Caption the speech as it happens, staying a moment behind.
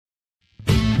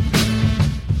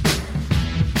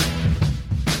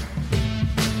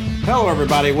Hello,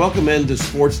 everybody. Welcome into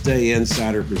SportsDay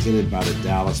Insider presented by the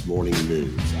Dallas Morning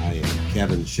News. I am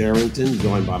Kevin Sherrington,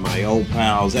 joined by my old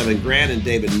pals Evan Grant and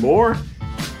David Moore.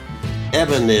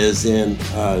 Evan is in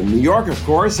New York, of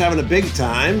course, having a big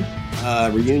time.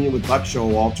 Reunion with Buck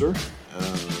Showalter.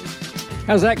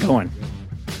 How's that going?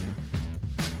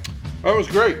 Oh, it was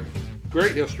great.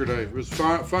 Great yesterday. It was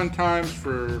fun times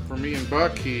for me and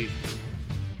Buck. He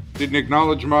didn't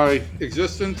acknowledge my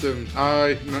existence, and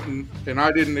I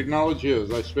didn't acknowledge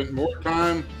his. I spent more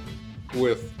time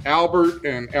with Albert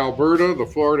and Alberta, the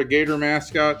Florida Gator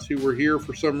mascots, who were here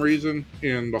for some reason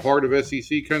in the heart of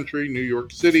SEC country, New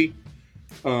York City,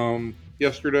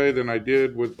 yesterday than I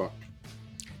did with Buck.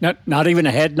 Not even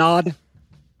a head nod?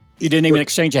 You didn't even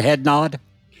exchange a head nod?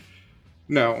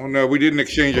 No, we didn't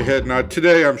exchange a head nod.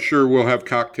 Today, I'm sure we'll have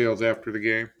cocktails after the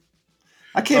game.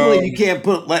 I can't believe you can't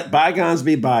let bygones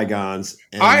be bygones.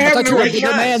 I thought you were a bigger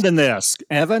man than this,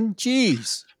 Evan.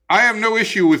 Jeez. I have no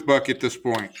issue with Buck at this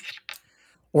point.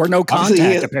 Or no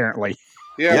contact, apparently.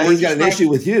 Yeah, he's got an issue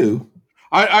with you.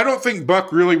 I don't think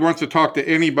Buck really wants to talk to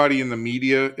anybody in the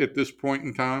media at this point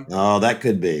in time. Oh, that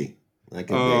could be.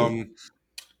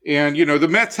 And, you know, the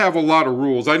Mets have a lot of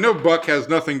rules. I know Buck has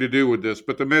nothing to do with this,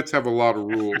 but the Mets have a lot of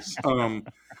rules.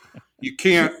 You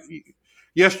can't –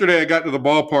 yesterday I got to the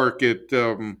ballpark at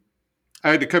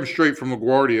I had to come straight from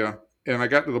LaGuardia, and I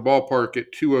got to the ballpark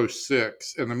at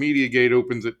 2:06, and the media gate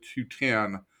opens at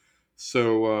 2:10.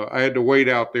 So I had to wait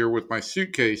out there with my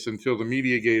suitcase until the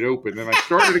media gate opened. And I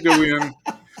started to go in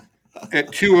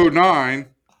at 2:09,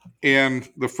 and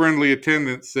the friendly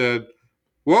attendant said,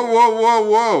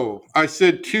 Whoa. I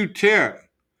said 2:10.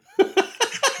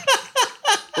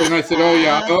 And I said, oh,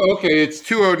 yeah. Oh, okay, it's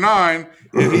 2:09.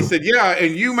 And he said, yeah,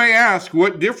 and you may ask,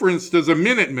 what difference does a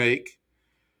minute make?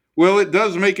 Well, it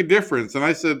does make a difference. And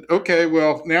I said, okay,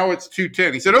 well, now it's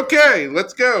 2:10. He said, okay,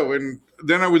 let's go. And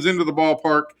then I was into the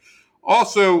ballpark.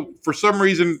 Also, for some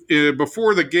reason,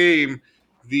 before the game,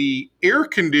 the air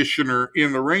conditioner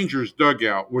in the Rangers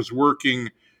dugout was working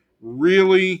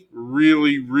really,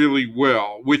 really, really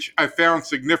well, which I found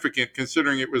significant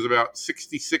considering it was about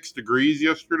 66 degrees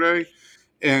yesterday.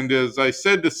 And as I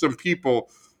said to some people,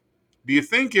 do you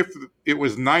think if it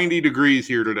was 90 degrees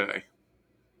here today,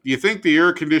 do you think the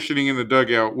air conditioning in the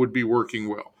dugout would be working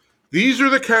well? These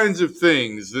are the kinds of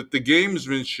things that the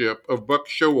gamesmanship of Buck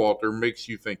Showalter makes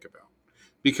you think about,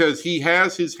 because he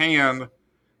has his hand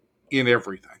in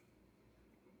everything.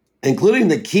 Including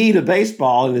the key to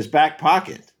baseball in his back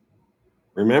pocket.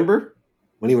 Remember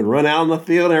when he would run out on the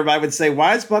field and everybody would say,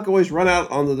 why does Buck always run out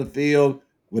onto the field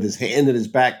with his hand in his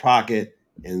back pocket?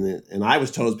 And I was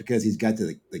told it's because he's got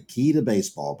the key to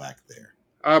baseball back there.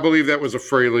 I believe that was a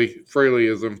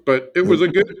Fraleyism, but it was a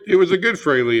good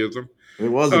Fraleyism. It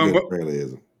was a good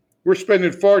Fraleyism. We're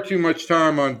spending far too much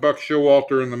time on Buck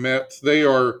Showalter and the Mets. They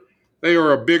are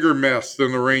a bigger mess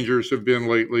than the Rangers have been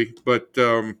lately, but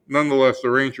nonetheless, the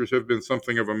Rangers have been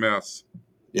something of a mess.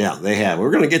 Yeah, they have.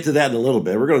 We're going to get to that in a little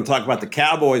bit. We're going to talk about the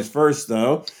Cowboys first,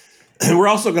 though. And we're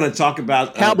also going to talk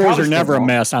about Cowboys are never a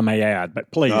mess, I may add. But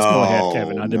please, go ahead,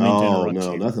 Kevin. I didn't mean to interrupt you.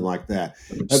 No, nothing like that.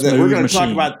 We're going to talk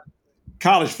about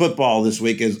college football this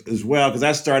week as well, because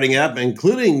that's starting up,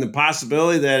 including the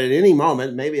possibility that at any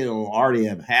moment, maybe it'll already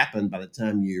have happened by the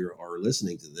time you are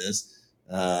listening to this,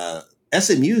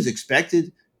 SMU is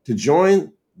expected to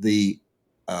join the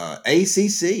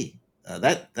ACC.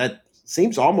 That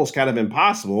seems almost kind of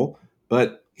impossible,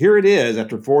 but here it is.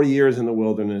 After 40 years in the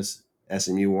wilderness,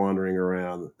 SMU wandering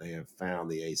around, they have found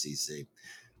the ACC,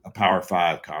 a Power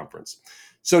 5 conference.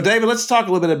 So, David, let's talk a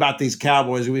little bit about these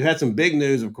Cowboys. We've had some big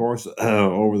news, of course,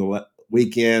 over the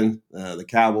weekend. The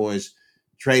Cowboys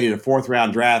traded a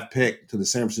fourth-round draft pick to the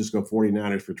San Francisco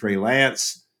 49ers for Trey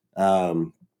Lance.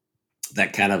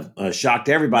 That kind of shocked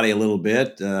everybody a little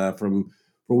bit. From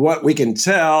what we can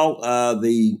tell,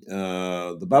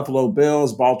 the Buffalo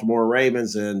Bills, Baltimore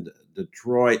Ravens, and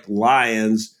Detroit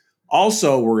Lions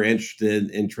also were interested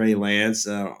in Trey Lance.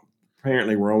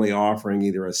 Apparently, we're only offering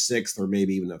either a sixth or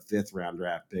maybe even a fifth-round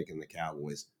draft pick, and the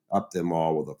Cowboys upped them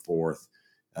all with a fourth.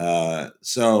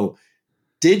 So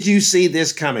did you see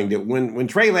this coming? That when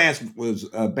Trey Lance was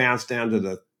bounced down to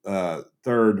the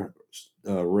third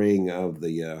ring of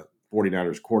the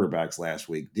 49ers quarterbacks last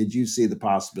week, did you see the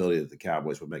possibility that the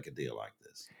Cowboys would make a deal like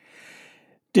this?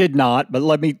 Did not, but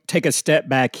let me take a step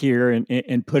back here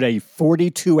and put a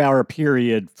 42-hour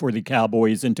period for the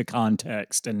Cowboys into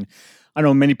context. And I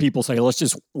know many people say, let's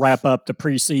just wrap up the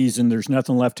preseason. There's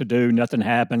nothing left to do. Nothing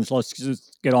happens. Let's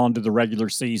just get on to the regular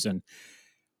season.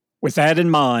 With that in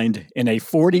mind, in a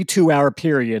 42-hour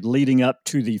period leading up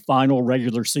to the final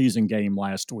regular season game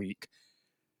last week,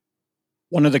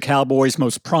 one of the Cowboys'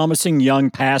 most promising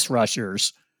young pass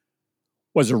rushers,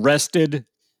 was arrested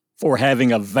for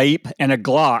having a vape and a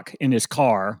Glock in his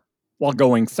car while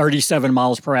going 37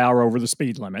 miles per hour over the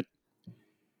speed limit.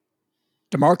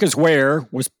 DeMarcus Ware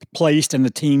was placed in the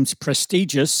team's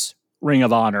prestigious Ring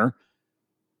of Honor.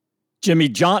 Jimmy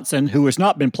Johnson, who has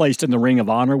not been placed in the Ring of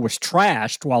Honor, was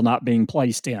trashed while not being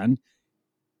placed in,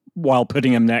 while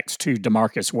putting him next to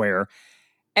DeMarcus Ware.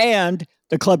 And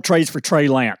the club trades for Trey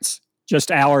Lance just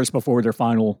hours before their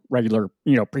final regular,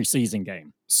 preseason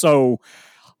game. So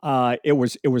it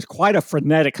was quite a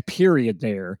frenetic period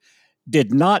there.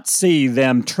 Did not see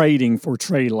them trading for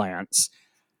Trey Lance.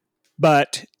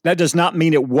 But that does not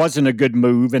mean it wasn't a good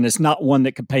move, and it's not one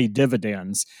that could pay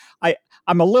dividends.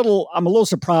 I'm a little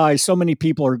surprised so many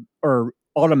people are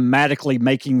automatically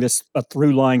making this a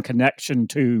through line connection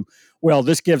to, well,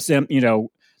 this gives them,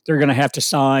 they're going to have to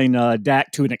sign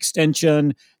Dak to an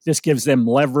extension. This gives them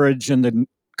leverage in the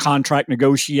contract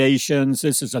negotiations.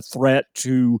 This is a threat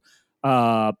to,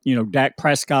 Dak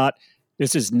Prescott.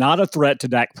 This is not a threat to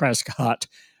Dak Prescott.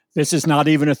 This is not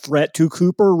even a threat to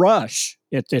Cooper Rush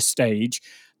at this stage.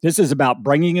 This is about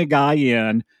bringing a guy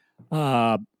in,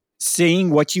 seeing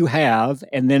what you have,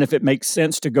 and then if it makes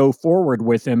sense to go forward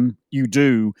with him, you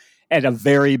do at a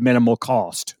very minimal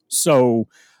cost. So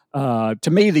to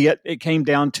me, it came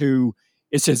down to,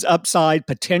 is his upside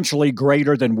potentially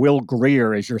greater than Will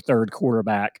Grier as your third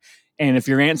quarterback? And if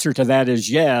your answer to that is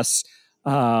yes,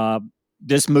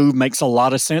 this move makes a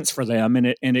lot of sense for them, and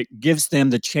it gives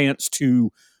them the chance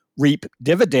to reap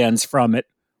dividends from it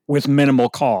with minimal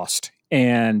cost.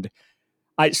 And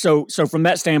so from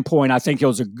that standpoint, I think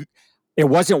it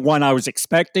wasn't one I was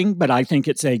expecting, but I think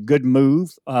it's a good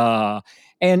move. And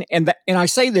I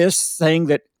say this saying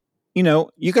that,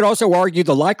 you could also argue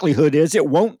the likelihood is it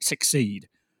won't succeed.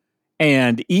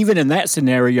 And even in that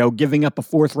scenario, giving up a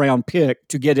 4th round pick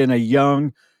to get in a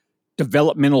young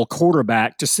developmental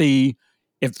quarterback to see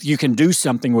if you can do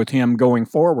something with him going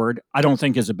forward, I don't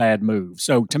think is a bad move.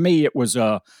 So to me, it was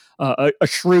a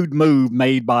shrewd move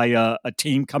made by a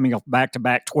team coming off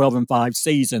back-to-back 12-5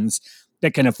 seasons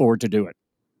that can afford to do it.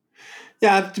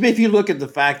 Yeah, to me, if you look at the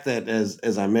fact that,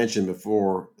 as I mentioned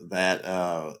before, that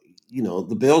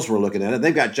the Bills were looking at it,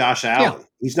 they've got Josh Allen. Yeah.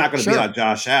 He's not going to beat out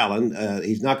Josh Allen.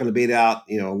 He's not going to beat out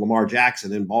Lamar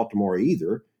Jackson in Baltimore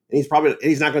either, and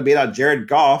he's not going to beat out Jared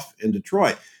Goff in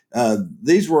Detroit.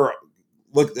 These were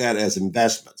looked at as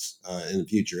investments in the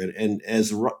future. And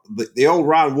as the old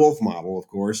Ron Wolf model, of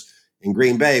course, in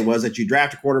Green Bay was that you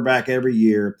draft a quarterback every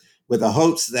year with the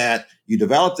hopes that you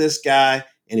develop this guy,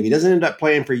 and if he doesn't end up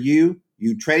playing for you,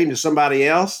 you trade him to somebody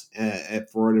else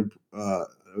for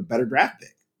a better draft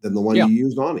pick than the one you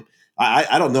used on him.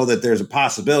 I don't know that there's a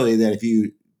possibility that if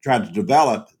you try to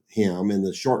develop him in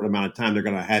the short amount of time they're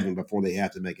going to have him before they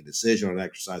have to make a decision on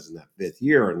exercising that 5th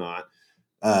year or not,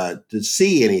 to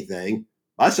see anything.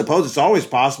 I suppose it's always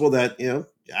possible that,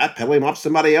 I peddle him off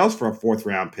somebody else for a 4th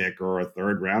round pick or a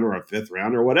 3rd round or a 5th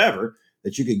round or whatever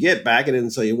that you could get back. And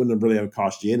then so it wouldn't have really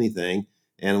cost you anything.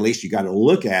 And at least you got to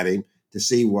look at him to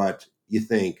see what you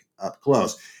think up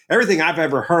close. Everything I've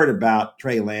ever heard about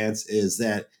Trey Lance is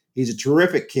that he's a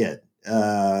terrific kid,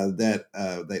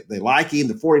 that they like him.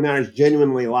 The 49ers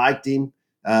genuinely liked him,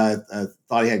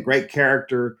 thought he had great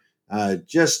character,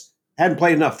 just hadn't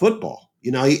played enough football.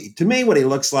 To me, what he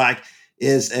looks like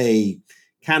is a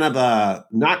kind of a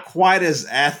not quite as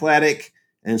athletic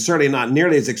and certainly not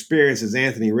nearly as experienced as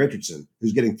Anthony Richardson,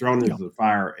 who's getting thrown into the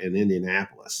fire in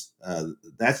Indianapolis.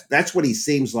 That's what he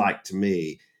seems like to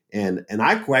me. And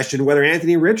I question whether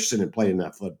Anthony Richardson had played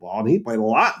enough football, and he played a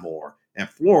lot more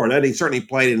at Florida. And he certainly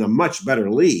played in a much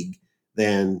better league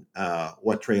than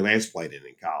what Trey Lance played in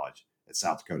college at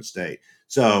South Dakota State.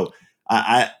 So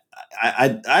I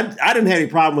didn't have any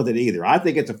problem with it either. I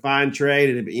think it's a fine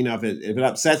trade, and if it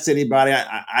upsets anybody,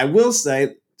 I will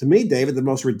say, to me, David, the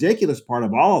most ridiculous part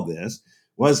of all of this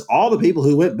was all the people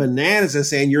who went bananas and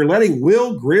saying, "You're letting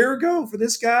Will Grier go for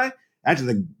this guy after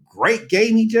the great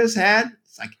game he just had."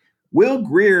 It's like Will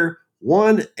Grier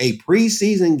won a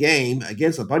preseason game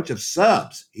against a bunch of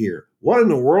subs here. What in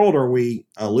the world are we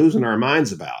losing our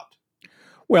minds about?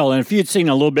 Well, and if you'd seen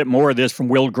a little bit more of this from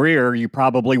Will Grier, you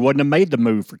probably wouldn't have made the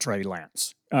move for Trey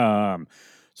Lance. So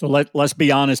let's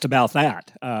be honest about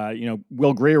that.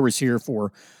 Will Grier was here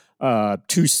for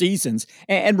 2 seasons.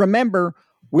 And remember,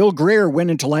 Will Grier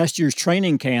went into last year's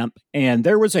training camp, and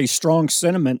there was a strong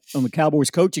sentiment on the Cowboys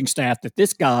coaching staff that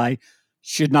this guy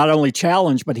should not only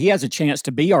challenge, but he has a chance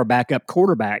to be our backup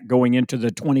quarterback going into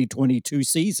the 2022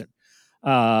 season.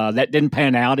 That didn't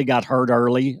pan out. He got hurt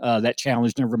early. That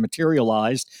challenge never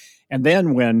materialized. And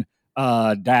then when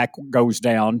Dak goes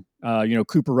down.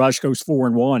 Cooper Rush goes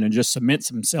 4-1 and just cements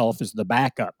himself as the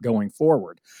backup going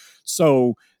forward.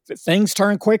 So things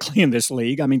turn quickly in this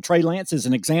league. I mean, Trey Lance is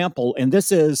an example, and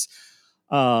this is,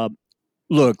 this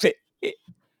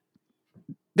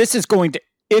is going to,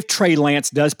 if Trey Lance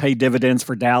does pay dividends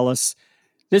for Dallas,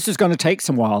 this is going to take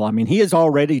some while. I mean, he is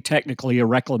already technically a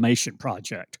reclamation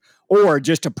project, or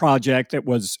just a project that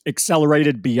was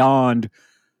accelerated beyond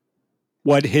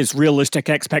what his realistic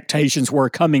expectations were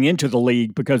coming into the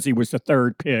league, because he was the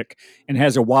third pick and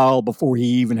has a while before he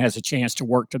even has a chance to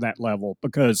work to that level.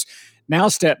 Because now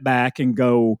step back and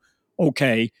go,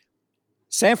 okay,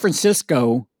 San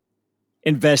Francisco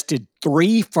invested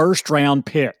 3 first-round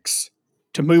picks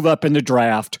to move up in the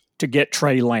draft to get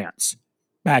Trey Lance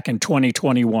back in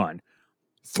 2021.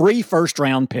 3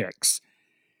 first-round picks.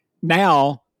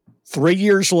 Now, 3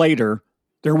 years later,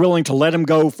 they're willing to let him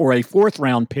go for a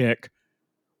 4th-round pick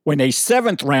when a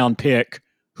 7th-round pick,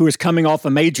 who is coming off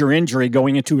a major injury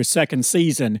going into his second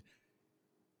season,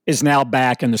 is now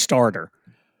back in the starter.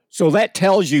 So that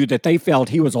tells you that they felt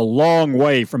he was a long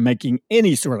way from making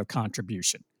any sort of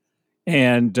contribution.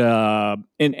 And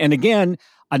again,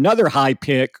 another high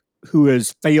pick who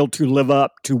has failed to live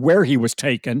up to where he was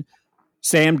taken,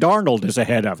 Sam Darnold, is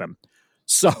ahead of him.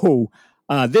 So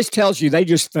this tells you they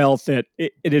just felt that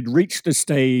it had reached the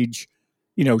stage,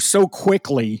 so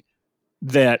quickly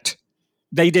that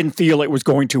they didn't feel it was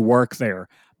going to work there.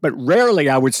 But rarely,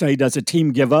 I would say, does a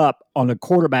team give up on a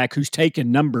quarterback who's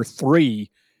taken number 3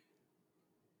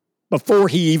 before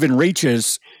he even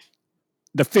reaches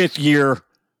the 5th year,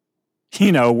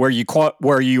 where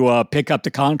you pick up the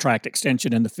contract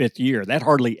extension in the 5th year. That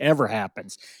hardly ever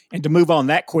happens. And to move on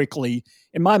that quickly,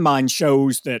 in my mind,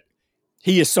 shows that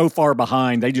he is so far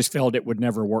behind, they just felt it would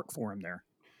never work for him there.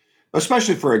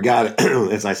 Especially for a guy that,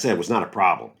 as I said, was not a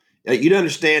problem. You'd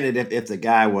understand it if the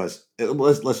guy was,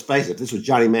 let's face it, if this was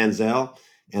Johnny Manziel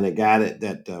and a guy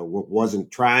that wasn't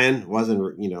trying,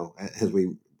 as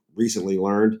we recently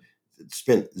learned,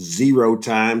 spent 0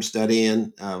 time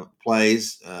studying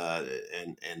plays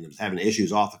and having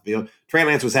issues off the field. Trey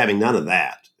Lance was having none of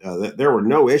that. There were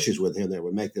no issues with him that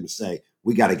would make them say,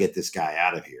 we got to get this guy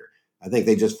out of here. I think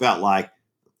they just felt like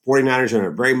 49ers are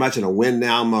very much in a win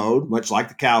now mode, much like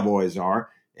the Cowboys are.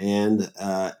 And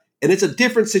it's a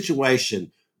different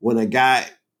situation when a guy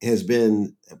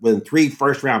when 3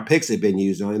 first-round picks have been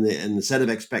used on him and the set of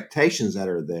expectations that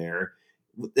are there.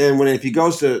 And if he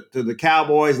goes to the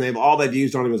Cowboys and they've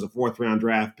used on him as a 4th-round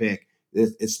draft pick,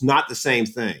 it's not the same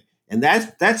thing. And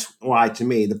that's why, to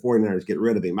me, the 49ers get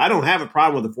rid of him. I don't have a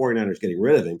problem with the 49ers getting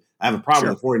rid of him. I have a problem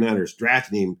with the 49ers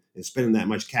drafting him and spending that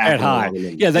much capital on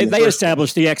him. Yeah, they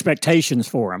established the expectations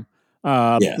for him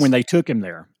when they took him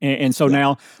there. And so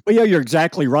now, but yeah, you're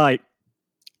exactly right.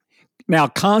 Now,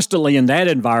 constantly in that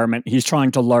environment, he's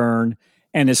trying to learn,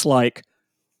 and it's like,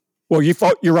 well,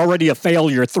 you're already a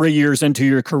failure 3 years into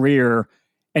your career,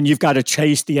 and you've got to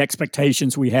chase the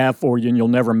expectations we have for you, and you'll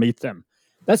never meet them.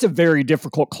 That's a very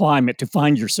difficult climate to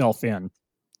find yourself in.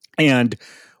 And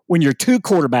when you're 2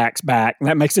 quarterbacks back,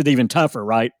 that makes it even tougher,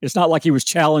 right? It's not like he was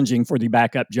challenging for the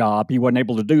backup job. He wasn't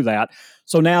able to do that.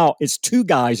 So now it's 2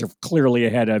 guys are clearly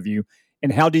ahead of you.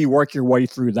 And how do you work your way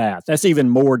through that? That's even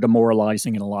more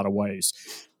demoralizing in a lot of ways.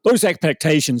 Those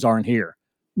expectations aren't here.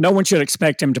 No one should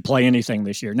expect him to play anything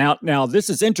this year. Now this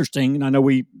is interesting, and I know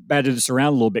we batted this around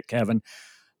a little bit, Kevin.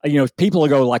 People will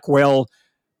go like, well,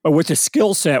 but with his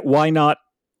skill set, why not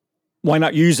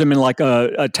use him in like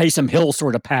a Taysom Hill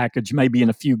sort of package, maybe in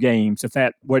a few games, if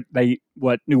that what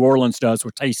New Orleans does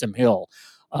with Taysom Hill.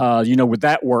 Would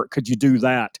that work? Could you do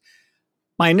that?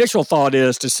 My initial thought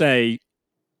is to say,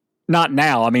 not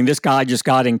now. I mean, this guy just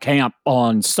got in camp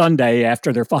on Sunday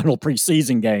after their final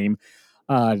preseason game.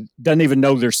 Doesn't even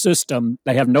know their system.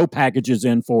 They have no packages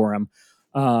in for him.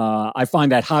 I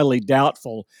find that highly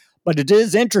doubtful. But it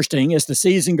is interesting as the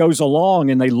season goes along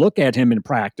and they look at him in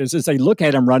practice, as they look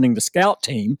at him running the scout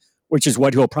team, which is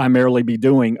what he'll primarily be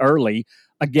doing early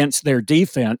against their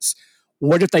defense.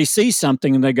 What if they see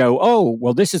something and they go, oh,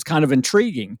 well, this is kind of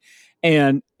intriguing.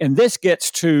 And this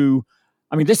gets to,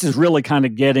 I mean, this is really kind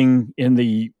of getting in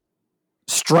the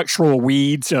structural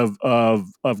weeds of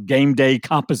game day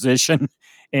composition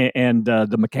and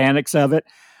the mechanics of it.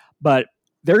 But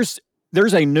there's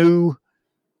a new,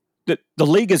 the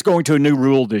league is going to a new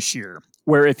rule this year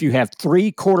where if you have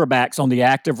 3 quarterbacks on the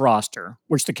active roster,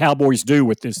 which the Cowboys do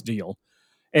with this deal,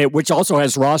 which also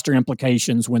has roster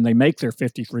implications when they make their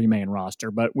 53-man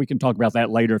roster, but we can talk about that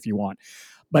later if you want.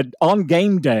 But on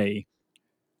game day,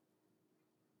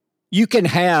 you can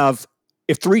have,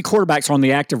 if 3 quarterbacks are on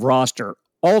the active roster,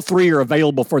 all 3 are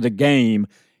available for the game.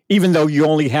 even though you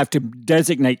only have to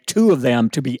designate 2 of them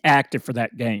to be active for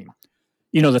that game.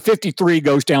 The 53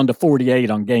 goes down to 48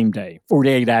 on game day,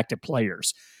 48 active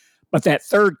players. But that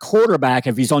third quarterback,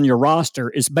 if he's on your roster,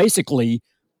 is basically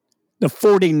the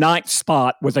 49th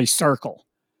spot with a circle.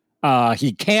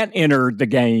 He can't enter the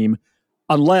game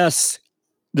unless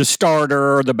the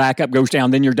starter or the backup goes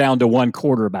down. Then you're down to 1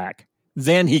 quarterback.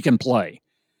 Then he can play.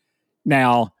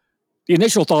 Now, the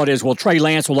initial thought is, well, Trey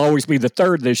Lance will always be the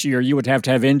third this year. You would have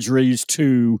to have injuries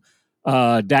to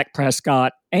Dak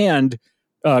Prescott and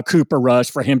Cooper Rush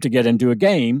for him to get into a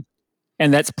game.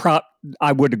 And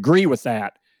I would agree with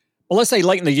that. Well, let's say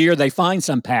late in the year they find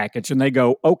some package and they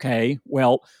go, okay,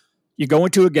 well, you go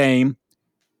into a game.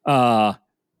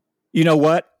 You know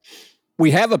what?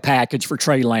 We have a package for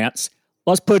Trey Lance.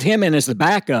 Let's put him in as the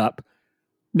backup,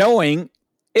 knowing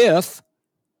if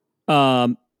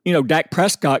Dak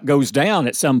Prescott goes down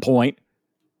at some point,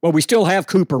 well, we still have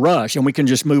Cooper Rush and we can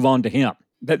just move on to him.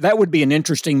 That would be an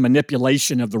interesting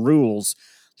manipulation of the rules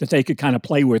that they could kind of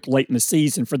play with late in the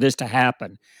season for this to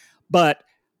happen. But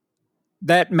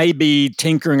that may be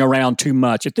tinkering around too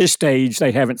much. At this stage,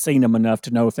 they haven't seen him enough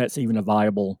to know if that's even a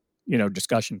viable,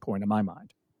 discussion point in my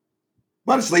mind.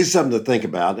 Well, it's at least something to think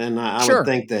about. And I Sure. would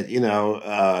think that,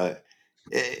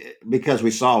 because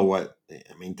we saw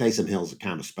Taysom Hill's a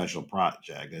kind of a special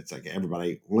project. It's like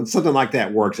when something like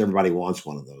that works, everybody wants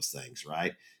one of those things,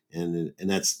 right? And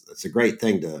that's a great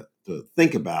thing to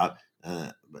think about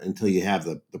until you have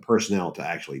the personnel to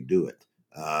actually do it.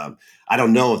 I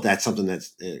don't know if that's something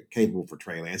that's capable for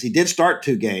Trey Lance. He did start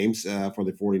 2 games for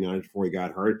the 49ers before he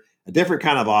got hurt. A different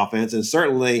kind of offense, and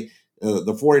certainly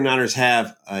the 49ers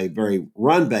have a very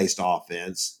run-based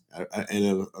offense.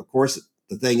 And, of course,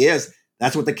 the thing is,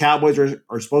 that's what the Cowboys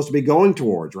are supposed to be going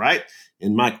towards, right?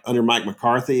 And under Mike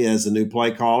McCarthy as the new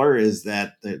play caller is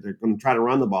that they're going to try to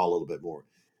run the ball a little bit more.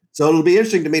 So it'll be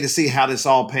interesting to me to see how this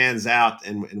all pans out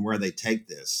and where they take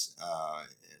this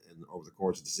over the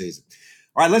course of the season.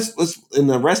 All right, let's in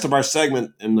the rest of our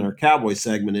segment, in our Cowboys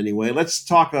segment anyway, let's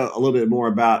talk a little bit more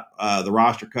about the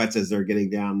roster cuts as they're getting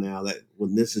down now. That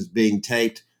when this is being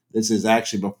taped, this is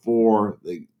actually before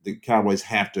the Cowboys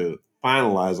have to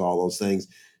finalize all those things.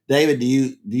 David, do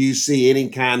you see any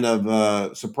kind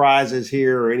of surprises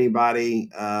here, or anybody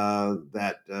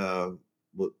that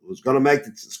was going to make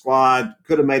the squad,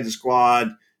 could have made the squad,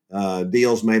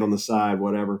 deals made on the side,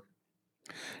 whatever?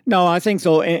 No, I think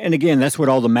so. And again, that's what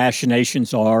all the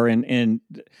machinations are. And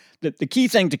the key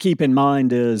thing to keep in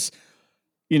mind is,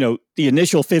 the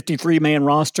initial 53-man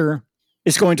roster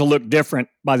is going to look different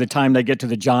by the time they get to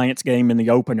the Giants game in the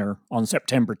opener on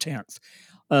September 10th.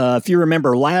 If you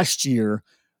remember last year,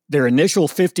 their initial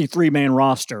 53-man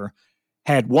roster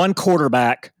had 1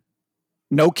 quarterback,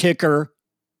 no kicker,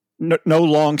 no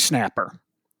long snapper.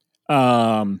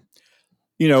 And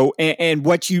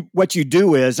what you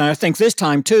do is, and I think this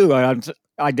time too,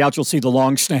 I doubt you'll see the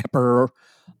long snapper,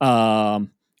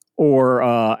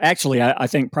 actually, I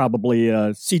think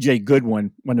probably C.J.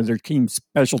 Goodwin, one of their team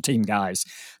special team guys,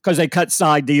 because they cut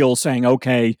side deals saying,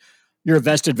 okay, you're a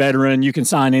vested veteran, you can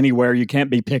sign anywhere, you can't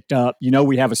be picked up.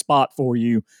 We have a spot for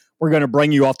you. We're going to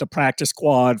bring you off the practice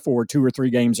squad for 2 or 3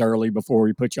 games early before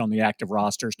we put you on the active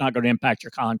roster. It's not going to impact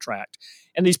your contract.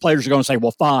 And these players are going to say,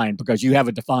 well, fine, because you have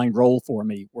a defined role for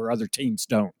me where other teams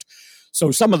don't.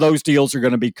 So some of those deals are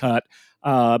going to be cut.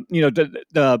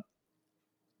 The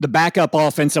backup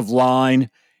offensive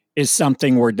line is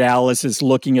something where Dallas is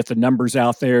looking at the numbers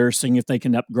out there, seeing if they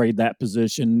can upgrade that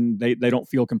position. They don't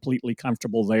feel completely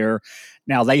comfortable there.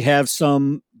 Now, they have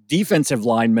some defensive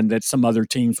linemen that some other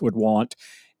teams would want.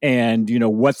 And,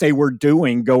 what they were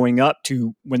doing going up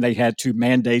to when they had to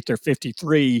mandate their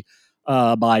 53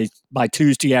 by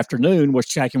Tuesday afternoon was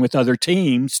checking with other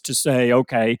teams to say,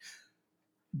 okay,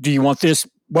 do you want this?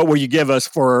 What will you give us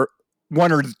for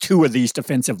 1 or 2 of these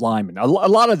defensive linemen? A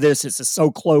lot of this is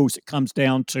so close. It comes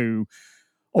down to,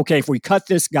 okay, if we cut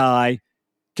this guy,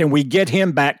 can we get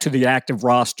him back to the active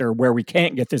roster where we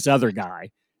can't get this other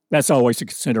guy? That's always a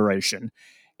consideration.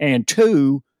 And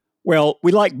 2, well,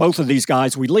 we like both of these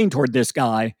guys. We lean toward this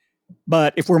guy.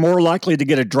 But if we're more likely to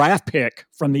get a draft pick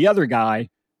from the other guy,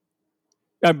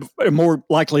 more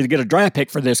likely to get a draft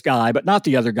pick for this guy, but not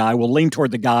the other guy, we'll lean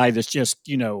toward the guy that's just,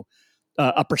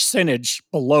 a percentage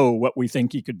below what we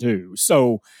think he could do.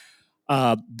 So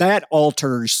that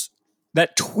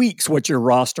tweaks what your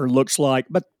roster looks like.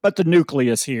 But the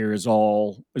nucleus here is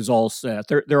all set.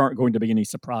 There aren't going to be any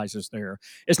surprises there.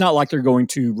 It's not like they're going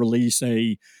to release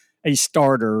a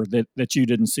starter that you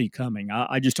didn't see coming.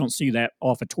 I just don't see that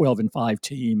off a 12-5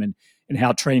 team and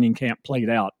how training camp played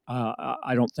out.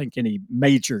 I don't think any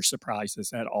major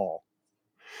surprises at all.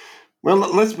 Well,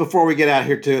 let's before we get out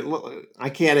here too, I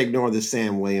can't ignore this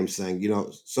Sam Williams thing.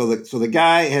 So the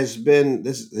guy has been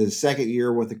this is his second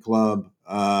year with the club.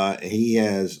 He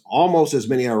has almost as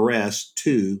many arrests,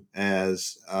 2,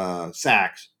 as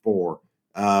sacks, 4.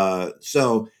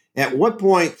 So at what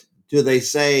point do they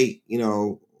say,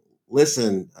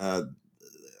 listen,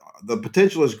 the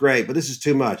potential is great, but this is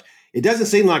too much? It doesn't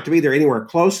seem like to me they're anywhere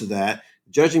close to that,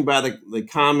 judging by the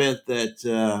comment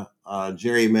that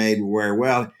Jerry made,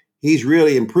 where he's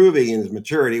really improving in his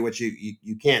maturity, which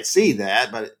you can't see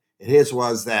that, but his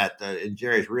was that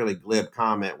Jerry's really glib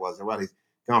comment was, he's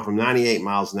gone from 98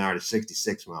 miles an hour to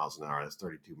 66 miles an hour. That's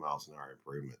 32 miles an hour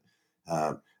improvement.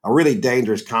 A really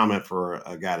dangerous comment for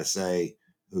a guy to say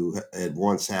who had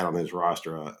once had on his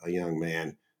roster a young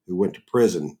man who went to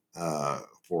prison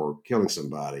for killing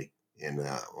somebody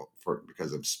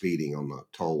because of speeding on the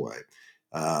tollway.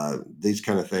 These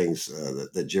kind of things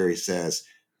that Jerry says,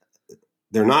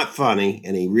 they're not funny,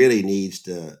 and he really needs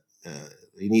to.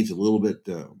 He needs a little bit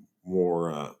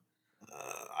more.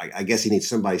 I guess he needs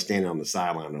somebody standing on the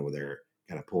sideline over there,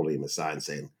 kind of pulling him aside and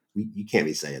saying, "You can't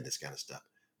be saying this kind of stuff."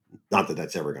 Not that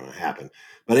that's ever going to happen,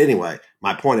 but anyway,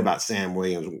 my point about Sam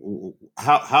Williams: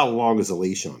 how long is the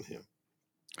leash on him?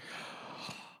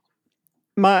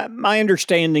 My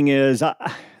understanding is,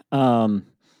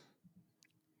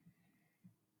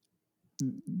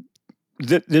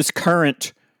 this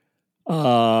current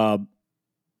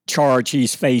charge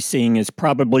he's facing is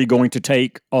probably going to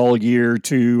take all year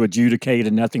to adjudicate,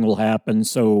 and nothing will happen.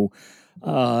 So,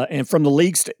 and from the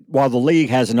league, while the league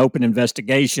has an open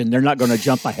investigation, they're not going to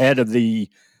jump ahead of the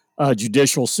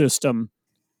judicial system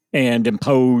and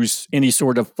impose any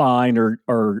sort of fine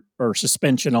or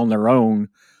suspension on their own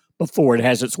before it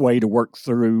has its way to work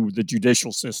through the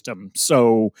judicial system.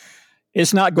 So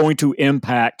it's not going to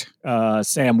impact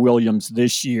Sam Williams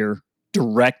this year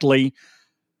directly,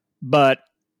 but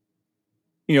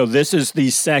this is the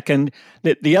second.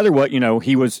 The other one,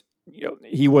 he was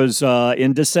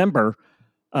in December.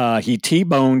 He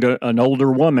T-boned an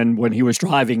older woman when he was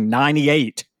driving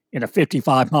 98 in a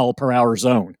 55 mile per hour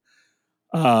zone.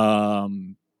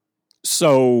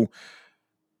 So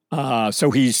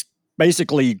he's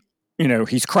basically,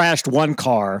 he's crashed one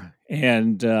car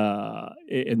and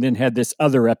then had this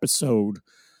other episode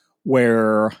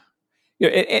where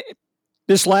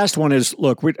this last one is,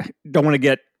 look, we don't want to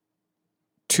get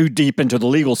too deep into the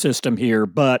legal system here,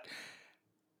 but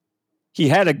he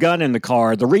had a gun in the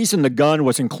car. The reason the gun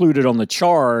was included on the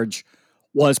charge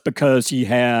was because he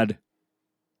had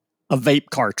a vape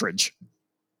cartridge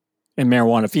and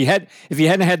marijuana. If he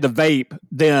hadn't had the vape,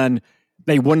 then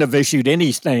they wouldn't have issued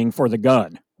anything for the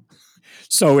gun.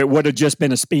 So it would have just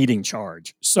been a speeding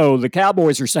charge. So the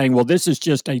Cowboys are saying, well, this is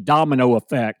just a domino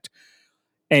effect,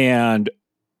 and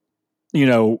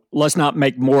let's not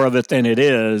make more of it than it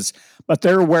is. But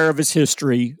they're aware of his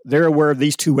history. They're aware of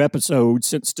these 2 episodes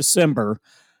since December.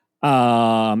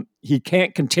 He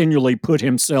can't continually put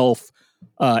himself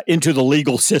into the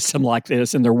legal system like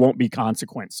this, and there won't be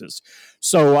consequences.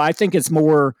 So I think it's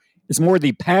more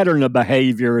the pattern of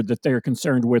behavior that they're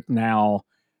concerned with now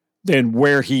than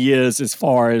where he is as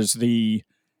far as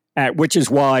which is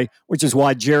why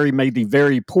Jerry made the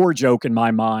very poor joke in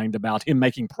my mind about him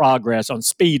making progress on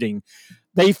speeding.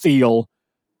 They feel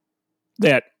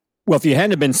that, well, if you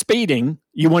hadn't been speeding,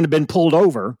 you wouldn't have been pulled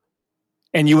over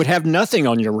and you would have nothing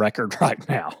on your record right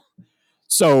now.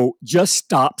 So just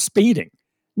stop speeding.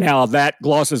 Now that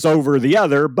glosses over the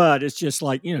other, but it's just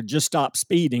like, just stop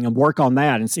speeding and work on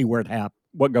that and see what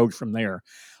goes from there.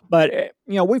 But,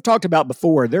 we've talked about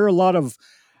before,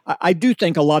 I do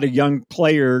think a lot of young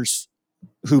players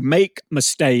who make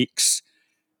mistakes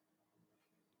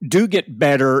do get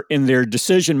better in their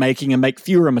decision making and make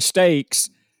fewer mistakes.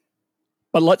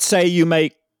 But let's say you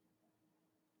make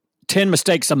 10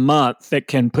 mistakes a month that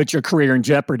can put your career in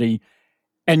jeopardy,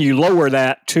 and you lower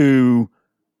that to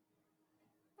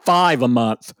 5 a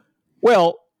month.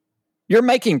 Well, you're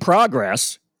making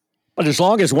progress, but as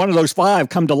long as one of those 5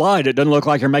 come to light, it doesn't look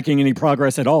like you're making any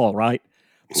progress at all, right?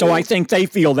 So I think they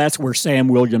feel that's where Sam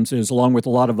Williams is, along with a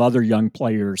lot of other young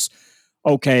players.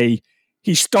 Okay,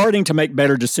 he's starting to make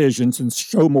better decisions and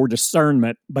show more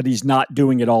discernment, but he's not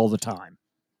doing it all the time.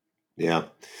 Yeah.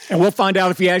 And we'll find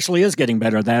out if he actually is getting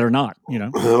better at that or not.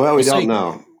 Well, we don't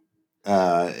know.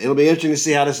 It'll be interesting to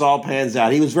see how this all pans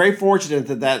out. He was very fortunate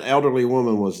that elderly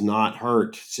woman was not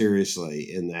hurt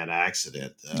seriously in that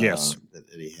accident. Yes, that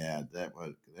he had.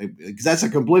 Because that's a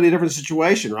completely different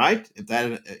situation, right? If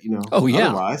that, Oh yeah.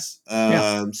 Otherwise,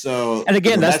 So, and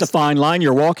again, that's the fine line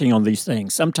you're walking on these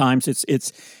things. Sometimes it's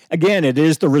it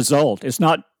is the result. It's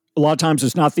not, a lot of times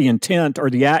it's not the intent or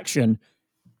the action.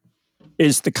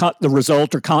 is the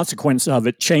result or consequence of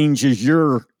it changes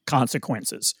your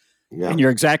consequences. Yeah. And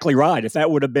you're exactly right. If that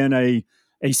would have been a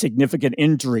significant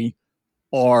injury,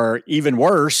 or even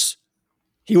worse,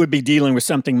 he would be dealing with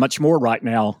something much more right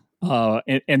now.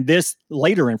 And this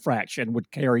later infraction would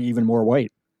carry even more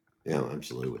weight. Yeah,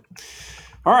 absolutely.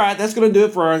 All right, that's going to do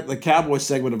it for the Cowboys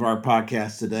segment of our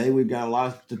podcast today. We've got a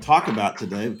lot to talk about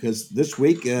today because this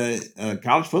week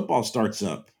college football starts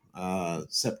up.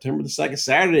 September the 2nd,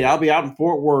 Saturday. I'll be out in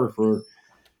Fort Worth for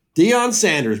Deion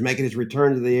Sanders making his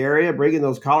return to the area, bringing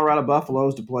those Colorado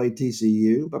Buffaloes to play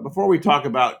TCU. But before we talk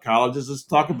about colleges, let's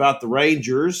talk about the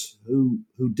Rangers, who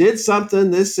did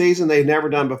something this season they've never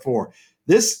done before.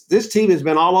 This team has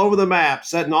been all over the map,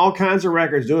 setting all kinds of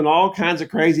records, doing all kinds of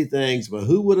crazy things. But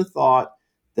who would have thought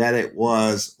that it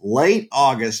was late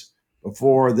August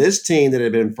before this team that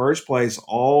had been first place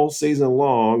all season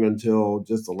long until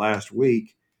just the last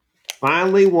week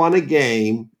finally won a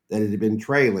game that it had been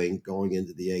trailing going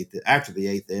into after the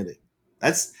eighth inning.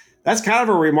 That's kind of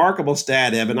a remarkable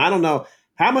stat, Evan. I don't know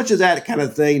how much of that kind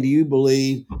of thing do you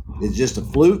believe is just a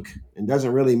fluke and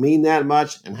doesn't really mean that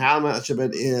much, and how much of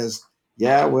it is,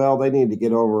 yeah, well, they need to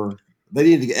get over. They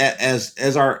need to get,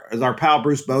 as our pal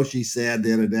Bruce Bochy said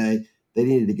the other day, they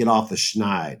needed to get off the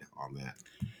schneid on that.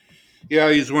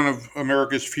 Yeah, he's one of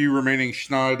America's few remaining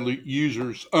schneid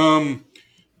users.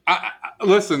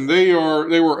 Listen, they were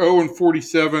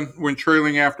 0-47 when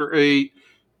trailing after 8.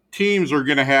 Teams are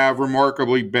going to have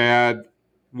remarkably bad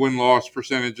win-loss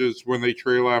percentages when they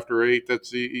trail after 8.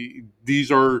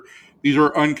 These are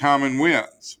uncommon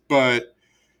wins, but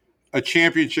a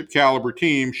championship caliber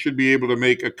team should be able to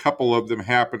make a couple of them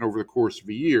happen over the course of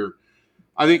a year.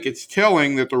 I think it's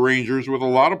telling that the Rangers, with a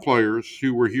lot of players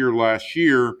who were here last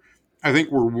year, I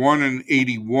think were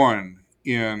 1-81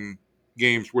 in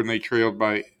games when they trailed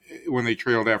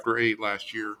after 8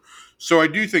 last year. So I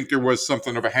do think there was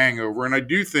something of a hangover, and I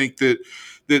do think that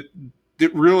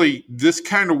really this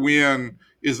kind of win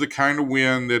is the kind of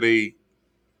win that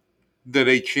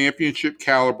a championship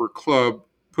caliber club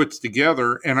puts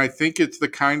together, and I think it's the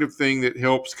kind of thing that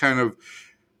helps kind of,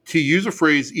 to use a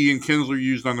phrase Ian Kinsler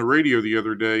used on the radio the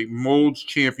other day, molds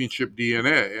championship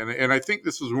DNA. And I think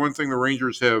this is one thing the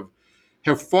Rangers have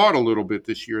fought a little bit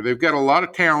this year. They've got a lot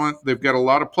of talent. They've got a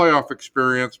lot of playoff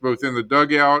experience, both in the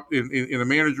dugout, in the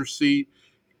manager's seat,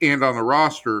 and on the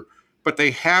roster. But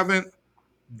they haven't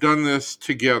done this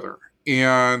together.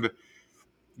 And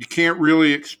you can't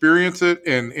really experience it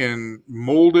and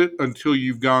mold it until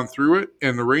you've gone through it.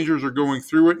 And the Rangers are going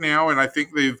through it now, and I think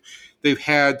they've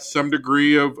had some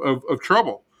degree of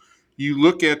trouble. You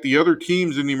look at the other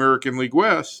teams in the American League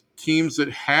West, teams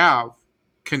that have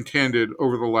contended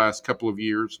over the last couple of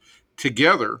years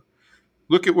together.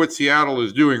 Look at what Seattle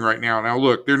is doing right now. Now,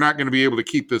 look, they're not going to be able to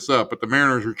keep this up, but the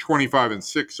Mariners are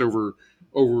 25-6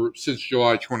 over since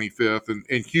July 25th,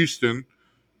 and Houston,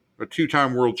 a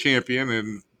two-time world champion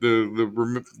and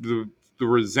the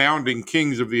resounding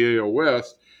kings of the AL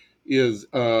West, is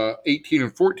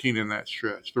 18-14 in that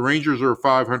stretch. The Rangers are a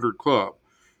 500 club.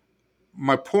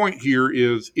 My point here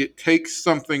is it takes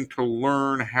something to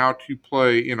learn how to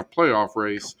play in a playoff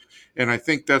race, and I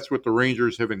think that's what the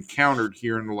Rangers have encountered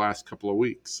here in the last couple of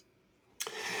weeks.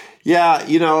 Yeah,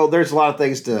 there's a lot of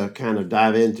things to kind of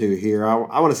dive into here.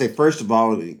 I want to say, first of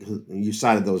all, you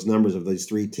cited those numbers of these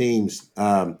three teams.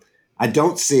 I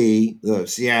don't see the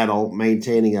Seattle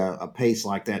maintaining a pace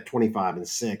like that,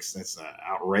 25-6. That's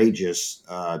outrageous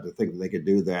to think that they could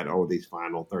do that over these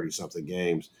final 30-something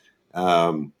games.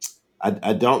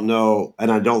 I don't know,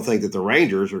 and I don't think that the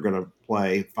Rangers are going to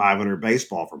play 500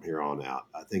 baseball from here on out.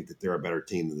 I think that they're a better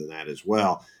team than that as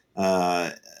well.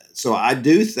 So I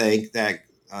do think that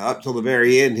up till the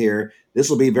very end here, this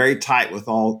will be very tight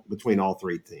between all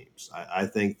three teams. I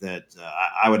think that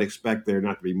I would expect there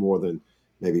not to be more than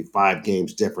maybe 5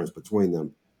 games difference between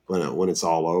them when it's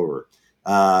all over.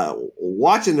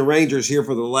 Watching the Rangers here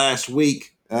for the last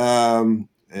week and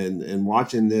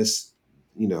watching this,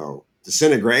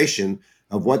 disintegration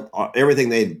of what everything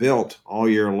they've built all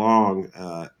year long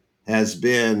has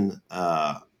been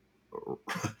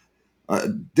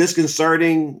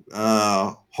disconcerting,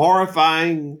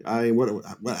 horrifying. I mean,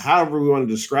 however we want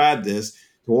to describe this,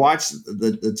 to watch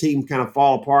the team kind of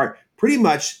fall apart pretty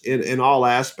much in all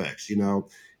aspects,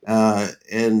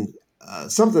 and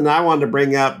something I wanted to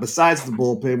bring up besides the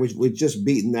bullpen, which we've just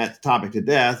beaten that topic to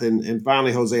death. And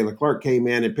finally, Jose Leclerc came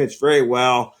in and pitched very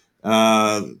well.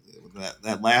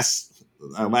 That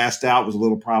last out was a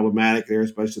little problematic there,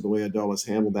 especially the way Adolis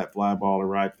handled that fly ball in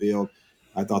right field.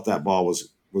 I thought that ball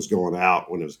was going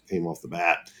out when it came off the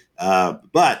bat.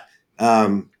 But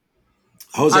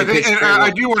Jose pitched very well.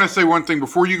 I do want to say one thing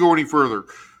before you go any further.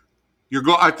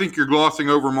 I think you're glossing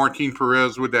over Martin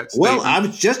Perez with that statement. Well, I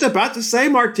was just about to say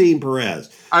Martin Perez.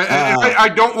 I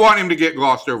don't want him to get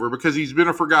glossed over because he's been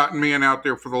a forgotten man out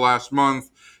there for the last month.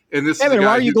 And this Kevin, is a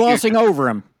guy why are you glossing over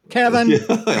him? Kevin,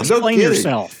 explain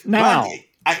yourself now.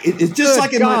 It's just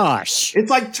like it's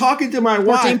like talking to my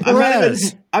wife.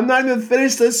 I'm not even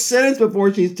finished this sentence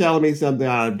before she's telling me something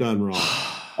I've done wrong.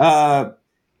 I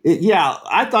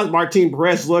thought Martin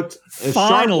Perez looked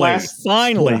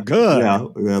finally good.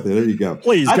 Yeah, there you go.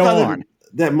 Please go on.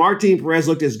 That Martin Perez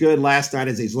looked as good last night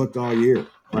as he's looked all year.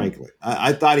 Frankly,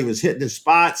 I thought he was hitting his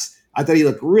spots. I thought he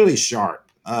looked really sharp.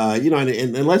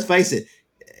 And let's face it,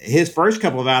 his first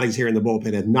couple of outings here in the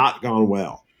bullpen have not gone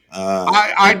well.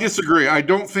 I disagree. I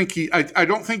don't think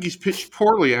he's pitched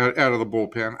poorly out of the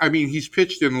bullpen. I mean, he's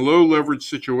pitched in low leverage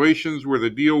situations where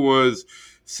the deal was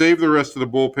save the rest of the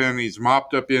bullpen. He's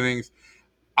mopped up innings.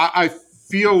 I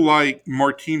feel like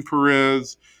Martin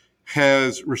Perez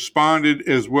has responded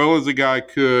as well as a guy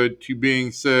could to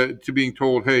being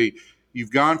told, hey,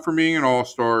 you've gone from being an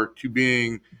all-star to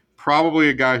being probably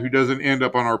a guy who doesn't end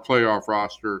up on our playoff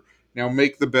roster. Now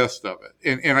make the best of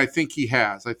it. And I think he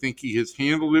has. I think he has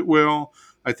handled it well.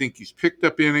 I think he's picked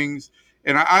up innings.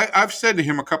 And I've said to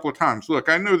him a couple of times, look,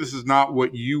 I know this is not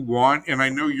what you want, and I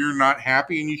know you're not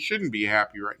happy, and you shouldn't be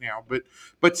happy right now,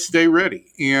 but stay ready.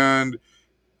 And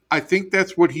I think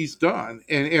that's what he's done.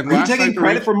 And are you taking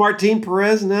credit for Martin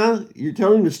Perez now? You're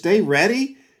telling him to stay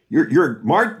ready? You're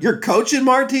coaching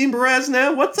Martin Perez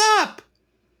now? What's up?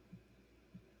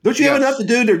 Don't you have enough to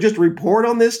do to just report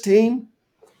on this team?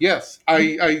 Yes,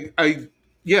 I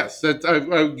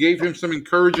gave him some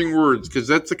encouraging words because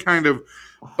that's the kind of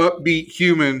upbeat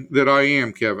human that I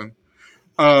am, Kevin.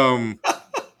 But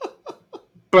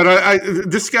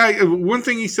this guy, one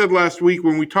thing he said last week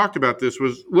when we talked about this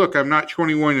was, look, I'm not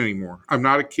 21 anymore. I'm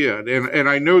not a kid. And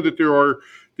I know that there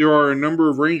are a number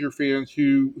of Ranger fans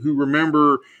who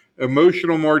remember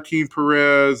emotional Martin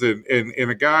Perez and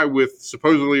a guy with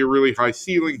supposedly a really high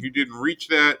ceiling who didn't reach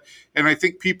that. And I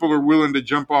think people are willing to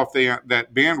jump off that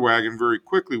bandwagon very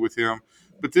quickly with him.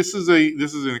 But this is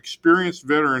an experienced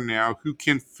veteran now who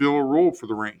can fill a role for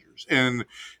the Rangers. And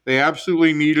they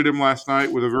absolutely needed him last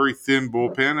night with a very thin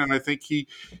bullpen. And I think he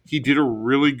did a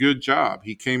really good job.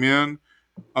 He came in,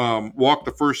 walked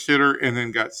the first hitter, and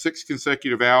then got 6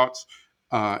 consecutive outs.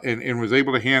 And was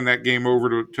able to hand that game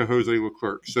over to Jose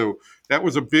Leclerc. So that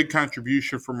was a big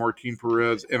contribution for Martin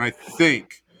Perez, and I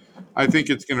think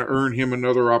it's going to earn him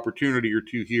another opportunity or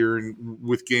two here, and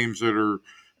with games that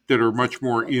are much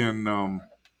more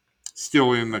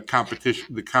still in the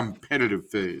competition, the competitive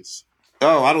phase.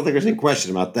 Oh, I don't think there's any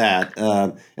question about that.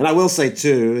 And I will say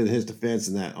too, in his defense,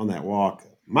 on that walk,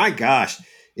 my gosh.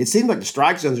 It seemed like the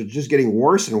strike zones are just getting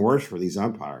worse and worse for these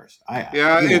umpires.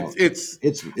 It's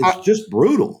just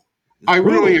brutal.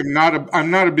 Really am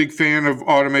not a big fan of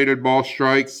automated ball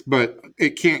strikes, but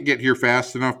it can't get here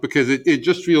fast enough because it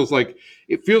just feels like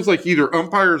either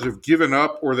umpires have given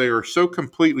up or they are so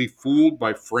completely fooled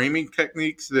by framing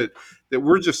techniques that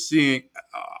we're just seeing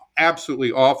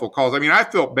absolutely awful calls. I mean, I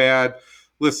felt bad.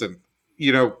 Listen,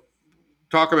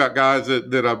 talk about guys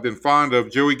that I've been fond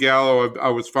of. Joey Gallo, I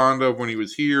was fond of when he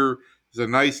was here. He's a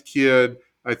nice kid.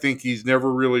 I think he's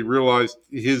never really realized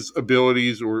his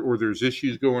abilities or there's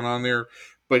issues going on there.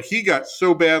 But he got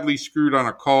so badly screwed on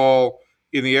a call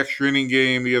in the extra inning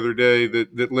game the other day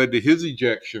that led to his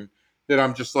ejection that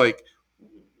I'm just like,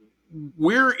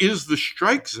 where is the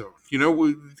strike zone?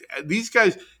 These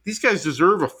guys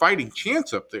deserve a fighting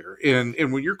chance up there. And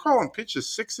when you're calling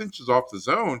pitches 6 inches off the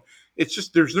zone, it's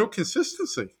just there's no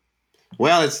consistency.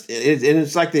 Well,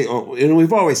 it's like and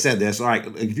we've always said this. All right,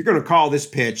 if you're going to call this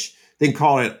pitch, then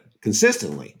call it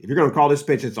consistently. If you're going to call this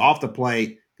pitch, it's off the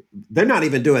plate. They're not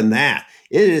even doing that.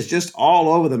 It is just all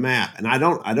over the map, and I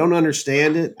don't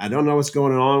understand it. I don't know what's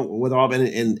going on with all.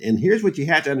 And here's what you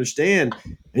have to understand.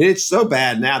 And it's so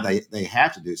bad now they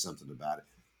have to do something about it.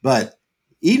 But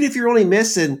even if you're only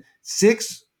missing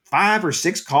 5 or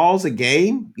 6 calls a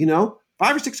game,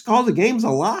 5 or 6 calls a game is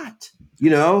a lot.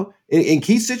 In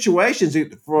key situations,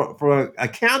 for a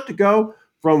count to go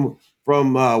from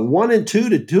 1-2 to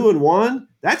 2-1,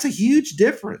 that's a huge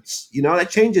difference.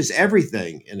 That changes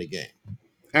everything in a game.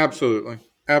 Absolutely.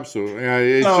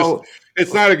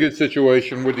 It's not a good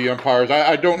situation with the umpires.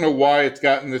 I don't know why it's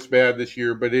gotten this bad this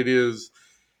year, but it is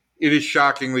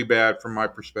shockingly bad from my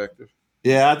perspective.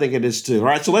 Yeah, I think it is too. All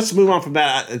right, so let's move on from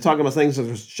that and talk about things that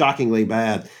are shockingly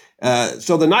bad.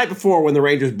 So the night before, when the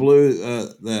Rangers blew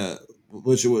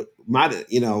there's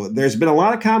been a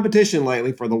lot of competition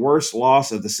lately for the worst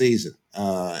loss of the season,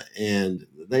 and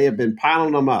they have been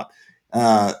piling them up.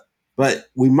 But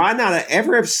we might not have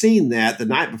ever have seen that the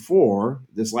night before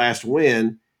this last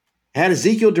win had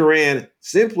Ezekiel Duran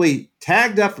simply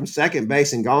tagged up from second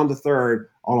base and gone to third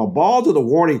on a ball to the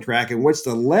warning track in which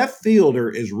the left fielder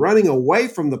is running away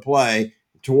from the play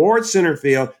towards center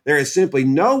field. There is simply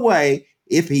no way,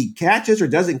 if he catches or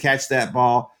doesn't catch that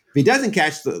ball, if he doesn't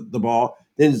catch the ball,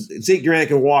 then Zeke Duran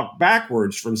can walk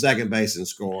backwards from second base and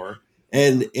score.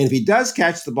 And if he does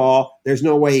catch the ball, there's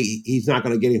no way he's not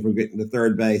going to get him from getting to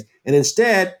third base. And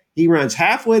instead, he runs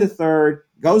halfway to third,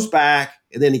 goes back,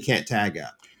 and then he can't tag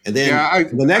up. And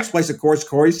then the next place, of course,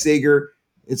 Corey Seager,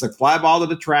 it's a fly ball to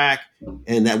the track,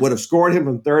 and that would have scored him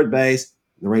from third base.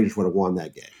 The Rangers would have won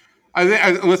that game.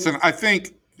 I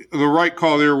think the right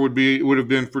call there would have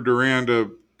been for Duran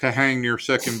to hang near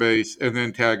second base and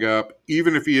then tag up.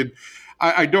 Even if he had,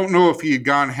 I don't know if he had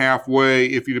gone halfway,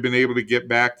 if he'd have been able to get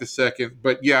back to second.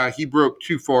 But yeah, he broke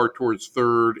too far towards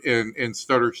third and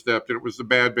stutter stepped, and it was a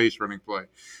bad base running play.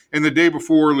 And the day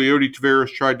before, Leody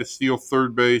Taveras tried to steal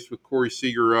third base with Corey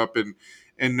Seager up and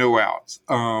no outs.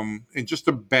 And just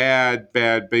a bad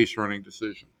base running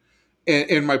decision.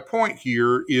 And my point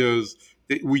here is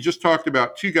that we just talked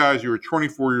about two guys who are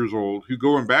 24 years old who,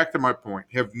 going back to my point,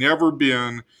 have never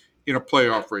been in a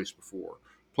playoff race before,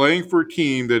 playing for a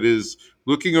team that is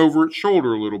looking over its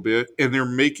shoulder a little bit, and they're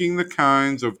making the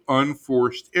kinds of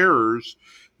unforced errors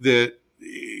that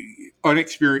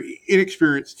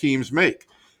inexperienced teams make.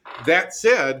 That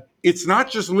said, it's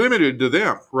not just limited to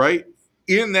them, right?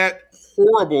 In that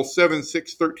horrible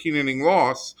 7-6 13-inning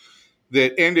loss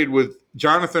that ended with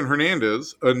Jonathan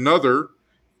Hernandez, another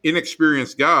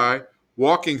inexperienced guy,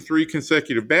 walking three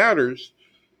consecutive batters.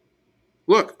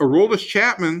 Look, Aroldis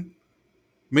Chapman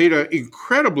made an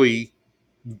incredibly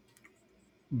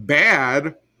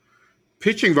bad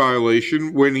pitching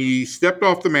violation when he stepped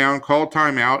off the mound, called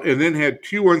timeout, and then had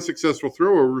two unsuccessful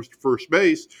throwovers to first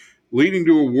base, leading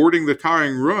to awarding the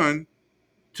tying run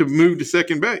to move to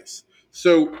second base.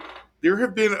 So there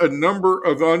have been a number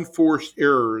of unforced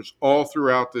errors all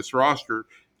throughout this roster,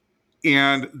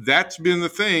 and that's been the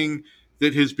thing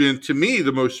that has been, to me,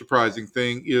 the most surprising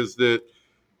thing is that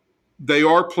they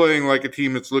are playing like a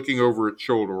team that's looking over its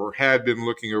shoulder, or had been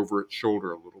looking over its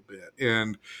shoulder a little bit.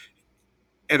 And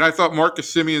I thought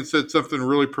Marcus Semien said something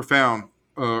really profound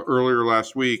earlier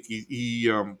last week. He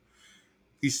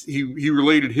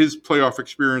related his playoff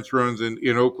experience runs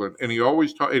in Oakland, and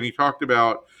he talked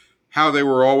about how they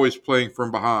were always playing from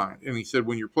behind. And he said,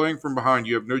 when you're playing from behind,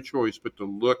 you have no choice but to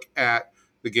look at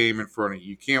the game in front of you.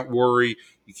 You can't worry.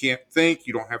 You can't think.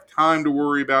 You don't have time to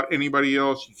worry about anybody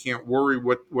else. You can't worry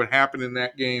what happened in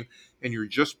that game, and you're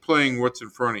just playing what's in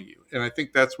front of you. And I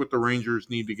think that's what the Rangers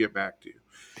need to get back to.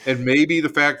 And maybe the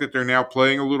fact that they're now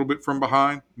playing a little bit from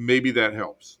behind, maybe that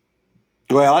helps.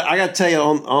 Well, I got to tell you,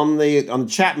 on the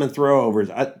Chapman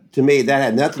throwovers, to me, that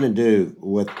had nothing to do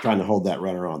with trying to hold that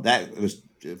runner on. That was,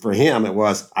 for him, it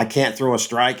was, I can't throw a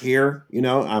strike here. You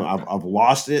know, I've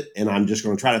lost it, and I'm just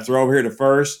going to try to throw over here to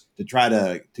first to try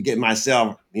to get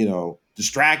myself,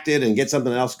 distracted and get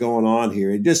something else going on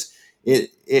here.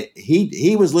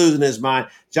 He was losing his mind.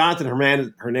 Jonathan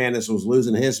Hernandez was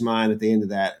losing his mind at the end of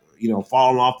that.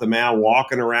 Falling off the mound,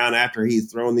 walking around after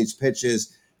he's thrown these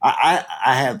pitches.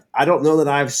 I don't know that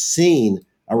I've seen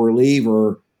a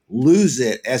reliever lose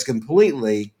it as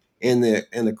completely in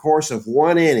the course of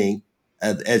one inning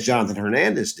as Jonathan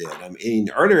Hernandez did. I mean,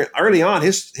 early on,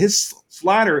 his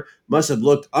slider must have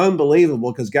looked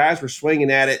unbelievable because guys were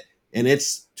swinging at it, and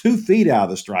it's 2 feet out of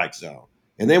the strike zone.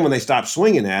 And then when they stopped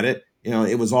swinging at it,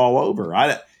 it was all over.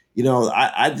 I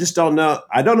just don't know.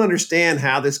 I don't understand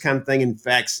how this kind of thing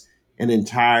infects an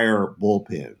entire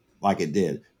bullpen like it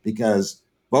did, because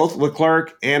both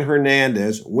Leclerc and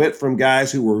Hernandez went from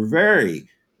guys who were very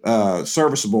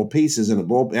serviceable pieces in a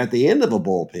bullpen at the end of a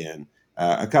bullpen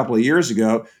a couple of years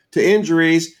ago to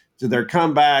injuries, to their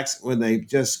comebacks when they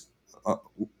just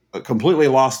completely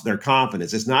lost their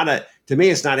confidence. To me,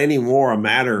 it's not anymore a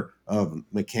matter of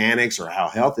mechanics or how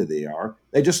healthy they are.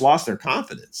 They just lost their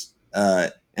confidence.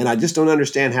 And I just don't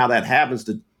understand how that happens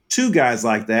to two guys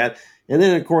like that. And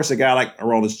then, of course, a guy like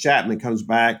Aroldis Chapman comes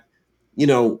back.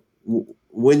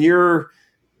 When you're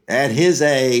at his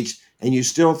age and you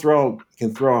still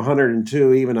can throw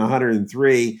 102, even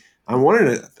 103, I'm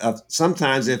wondering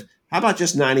sometimes how about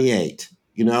just 98?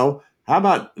 How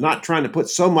about not trying to put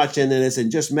so much into this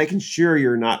and just making sure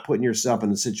you're not putting yourself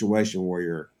in a situation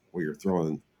where you're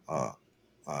throwing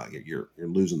you're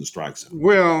losing the strike zone.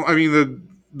 Well, I mean,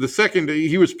 the second day,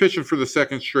 he was pitching for the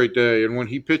second straight day, and when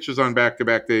he pitches on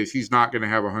back-to-back days, he's not going to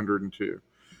have 102,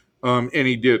 and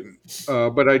he didn't.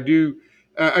 But I do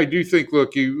think,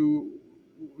 look,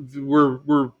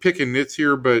 we're picking nits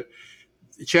here, but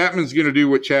Chapman's going to do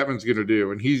what Chapman's going to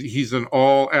do, and he's an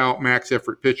all-out max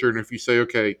effort pitcher. And if you say,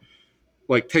 okay,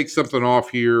 like take something off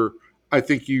here, I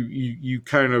think you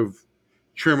kind of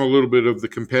trim a little bit of the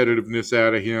competitiveness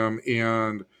out of him,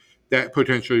 and that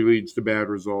potentially leads to bad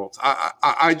results.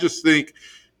 I just think,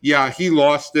 yeah, he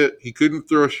lost it. He couldn't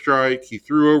throw a strike. He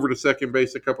threw over to second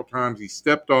base a couple times. He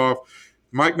stepped off.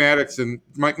 Mike Maddox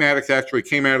actually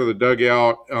came out of the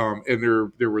dugout,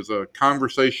 and there was a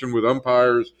conversation with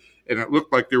umpires, and it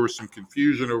looked like there was some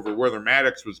confusion over whether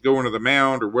Maddox was going to the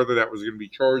mound or whether that was going to be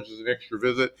charged as an extra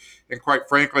visit. And quite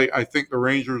frankly, I think the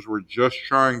Rangers were just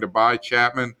trying to buy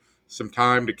Chapman some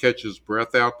time to catch his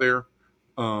breath out there,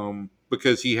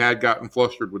 because he had gotten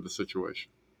flustered with the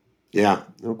situation. Yeah,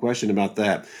 no question about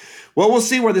that. Well, we'll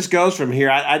see where this goes from here.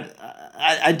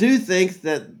 I do think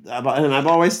that, and I've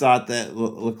always thought that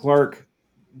Leclerc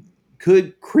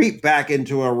could creep back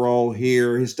into a role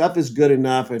here. His stuff is good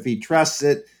enough if he trusts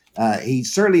it. He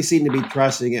certainly seemed to be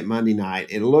trusting it Monday night.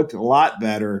 It looked a lot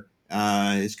better.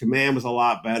 His command was a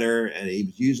lot better, and he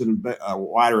was using a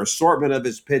wider assortment of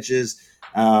his pitches.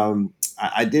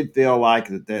 I did feel like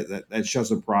that showed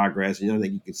some progress, and I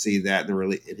think you can see that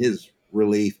in his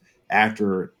relief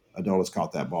after Adolis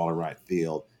caught that ball in right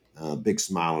field. Big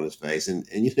smile on his face, and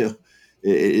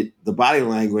the body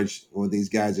language with these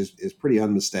guys is pretty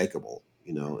unmistakable.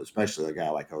 Especially a guy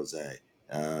like Jose,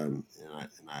 and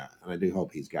I do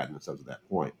hope he's gotten himself to that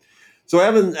point. So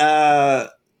Evan,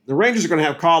 the Rangers are going to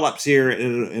have call-ups here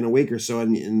in a week or so,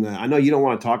 and I know you don't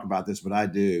want to talk about this, but I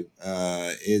do.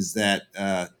 Is that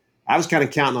I was kind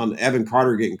of counting on Evan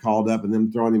Carter getting called up and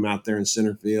them throwing him out there in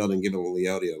center field and giving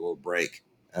Leote a little break.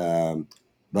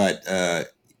 But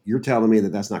you're telling me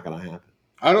that that's not going to happen.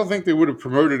 I don't think they would have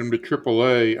promoted him to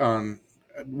AAA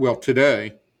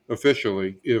today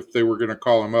officially if they were going to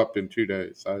call him up in 2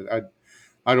 days.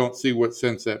 I don't see what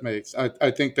sense that makes.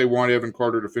 I think they want Evan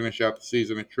Carter to finish out the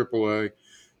season at AAA.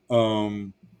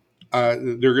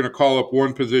 They're going to call up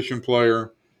one position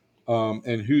player,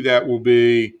 and who that will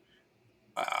be,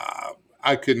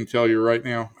 I couldn't tell you right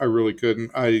now. I really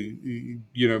couldn't.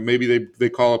 Maybe they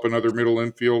call up another middle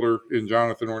infielder in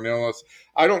Jonathan Ornelas.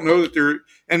 I don't know that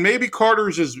and maybe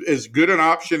Carter's as good an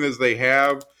option as they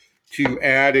have to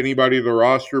add anybody to the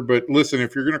roster. But listen,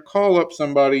 if you're going to call up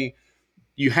somebody,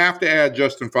 you have to add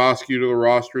Justin Foscue to the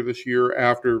roster this year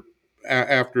after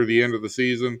the end of the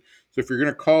season. So if you're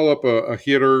going to call up a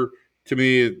hitter, to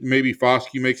me, maybe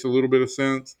Foscue makes a little bit of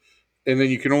sense. And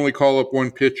then you can only call up one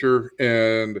pitcher,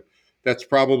 and that's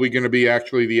probably going to be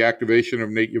actually the activation of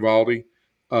Nate Eovaldi,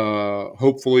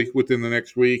 hopefully within the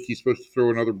next week. He's supposed to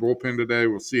throw another bullpen today.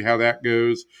 We'll see how that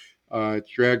goes. It's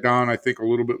dragged on, I think, a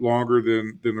little bit longer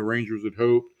than the Rangers had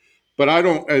hoped. But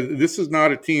this is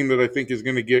not a team that I think is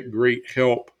going to get great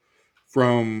help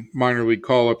from minor league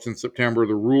call-ups in September.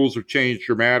 The rules have changed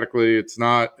dramatically. It's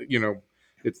not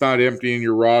emptying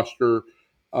your roster.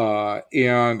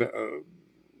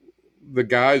 The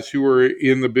guys who are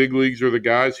in the big leagues are the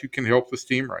guys who can help this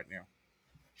team right now.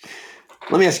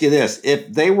 Let me ask you this. If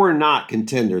they were not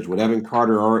contenders, would Evan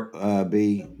Carter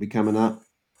be coming up?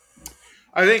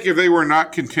 I think if they were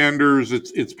not contenders,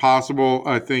 it's possible.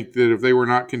 I think that if they were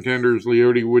not contenders,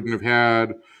 Leote wouldn't have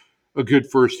had a good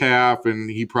first half, and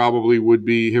he probably would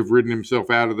have ridden himself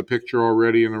out of the picture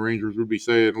already, and the Rangers would be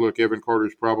saying, look, Evan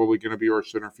Carter's probably going to be our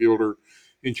center fielder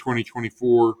in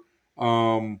 2024.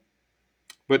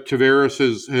 But Taveras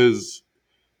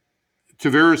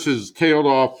has tailed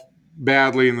off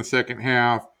badly in the second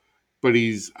half, but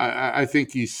I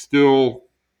think he's still,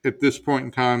 at this point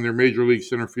in time, their major league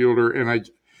center fielder, and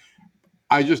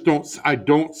I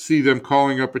don't see them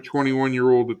calling up a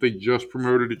 21-year-old that they just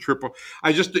promoted to triple.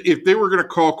 If they were going to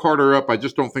call Carter up, I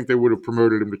just don't think they would have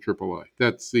promoted him to AAA.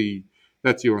 That's the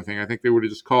only thing. I think they would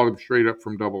have just called him straight up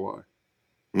from AA.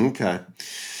 Okay.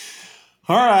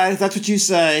 All right, that's what you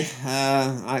say.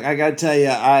 I got to tell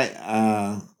you,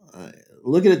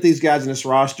 looking at these guys in this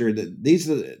roster,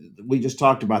 we just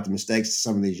talked about the mistakes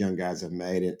some of these young guys have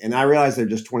made, and I realize they're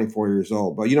just 24 years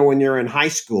old. But when you're in high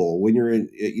school, when you're in,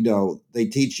 they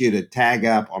teach you to tag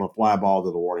up on a fly ball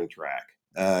to the warning track.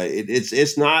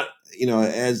 It's not,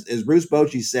 as Bruce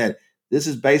Bochy said, this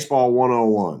is baseball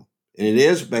 101, and it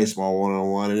is baseball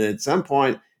 101. And at some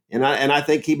point, and I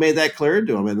think he made that clear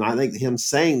to him, and I think him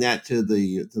saying that to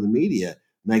the media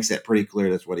makes that pretty clear.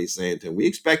 That's what he's saying to him. We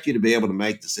expect you to be able to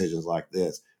make decisions like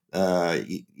this.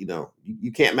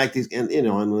 You can't make these, and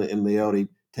Leote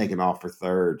taking off for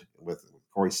third with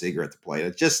Corey Seager at the plate.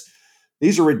 It's just,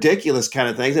 these are ridiculous kind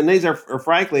of things, and these are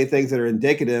frankly things that are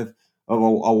indicative of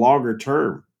a longer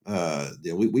term.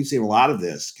 We've seen a lot of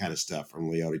this kind of stuff from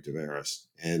Leote Taveras,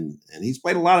 and he's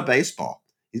played a lot of baseball.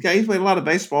 he's played a lot of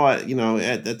baseball at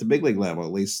the big league level,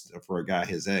 at least for a guy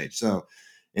his age. So,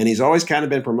 and he's always kind of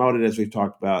been promoted, as we've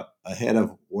talked about, ahead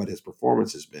of what his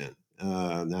performance has been.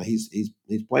 Now he's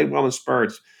played well in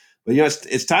spurts, but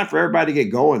it's time for everybody to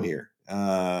get going here.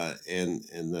 And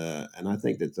I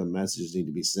think that the messages need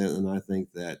to be sent, and I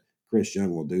think that Chris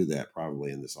Young will do that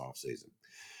probably in this offseason.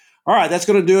 All right, that's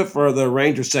going to do it for the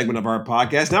Rangers segment of our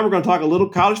podcast. Now we're going to talk a little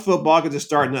college football because it's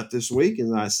starting up this week.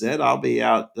 As I said, I'll be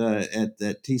out at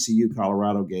that TCU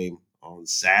Colorado game on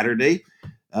Saturday.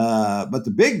 But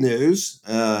the big news,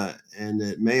 and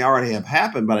it may already have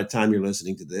happened by the time you're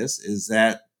listening to this, is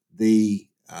that the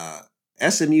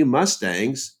SMU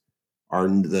Mustangs are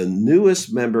the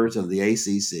newest members of the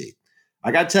ACC.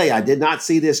 I got to tell you, I did not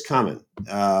see this coming.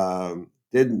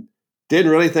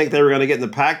 Didn't really think they were going to get in the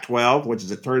Pac-12, which,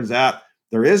 as it turns out,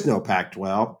 there is no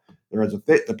Pac-12.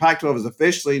 The Pac-12 is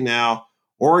officially now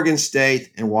Oregon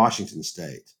State and Washington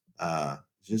State.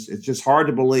 It's just hard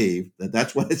to believe that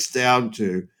that's what it's down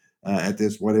to at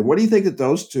this point. And what do you think that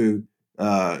those two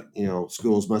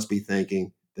schools must be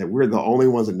thinking, that we're the only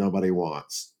ones that nobody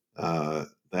wants?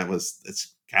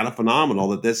 It's kind of phenomenal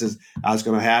that this is how it's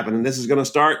going to happen, and this is going to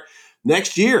start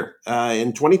next year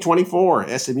in 2024.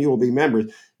 SMU will be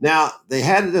members. Now, they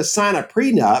had to sign a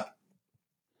prenup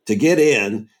to get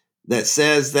in that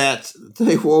says that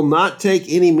they will not take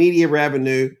any media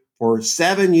revenue for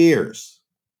 7 years.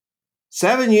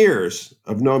 7 years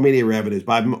of no media revenues.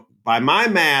 By my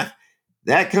math,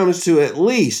 that comes to at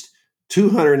least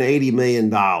 $280 million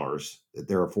that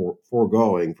they're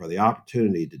foregoing for the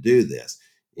opportunity to do this.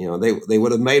 They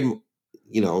would have made,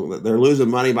 they're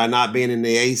losing money by not being in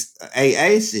the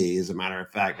AAC, as a matter of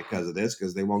fact, because of this,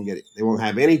 because they won't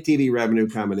have any TV revenue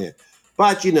coming in.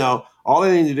 But, all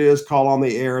they need to do is call on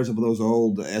the heirs of those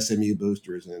old SMU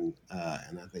boosters, and I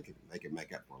think they can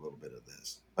make up for a little bit of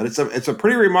this. But it's a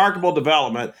pretty remarkable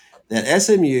development that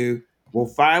SMU will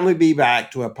finally be back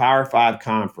to a Power 5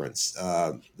 conference,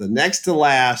 the next to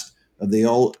last of the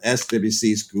old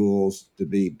SWC schools to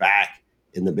be back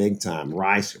in the big time.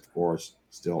 Rice, of course,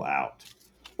 still out.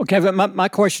 Well, Kevin, my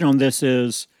question on this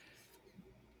is,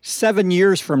 7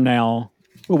 years from now,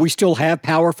 will we still have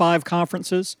Power 5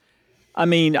 conferences? I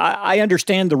mean, I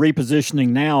understand the repositioning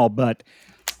now, but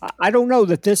I don't know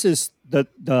that this is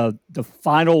the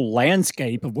final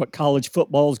landscape of what college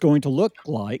football is going to look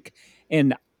like.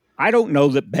 And I don't know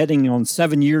that betting on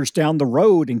 7 years down the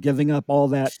road and giving up all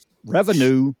that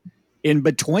revenue in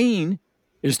between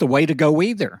is the way to go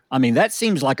either. I mean, that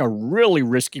seems like a really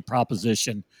risky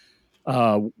proposition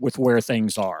with where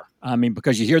things are. I mean,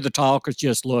 because you hear the talk, it's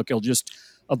just, look, it'll just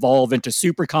evolve into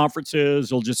super conferences.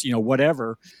 It'll just,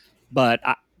 whatever. But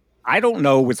I don't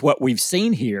know with what we've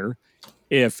seen here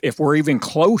if we're even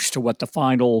close to what the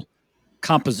final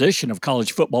composition of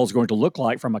college football is going to look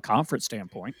like from a conference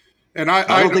standpoint. And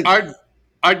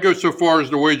I'd go so far as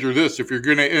to wager this: if you're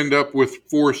going to end up with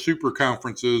 4 super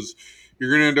conferences, you're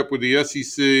going to end up with the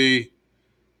SEC,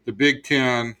 the Big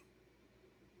Ten,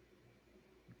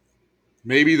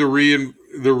 maybe the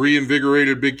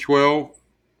reinvigorated Big 12.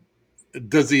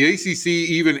 Does the ACC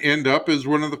even end up as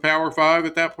one of the Power 5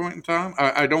 at that point in time?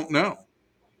 I don't know.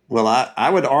 Well, I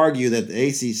would argue that the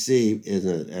ACC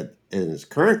in its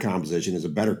current composition is a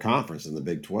better conference than the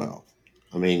Big 12.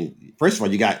 I mean, first of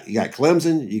all, you got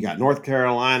Clemson, you got North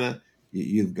Carolina,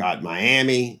 you've got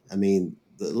Miami. I mean,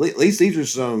 at least these are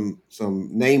some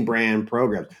name brand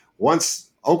programs.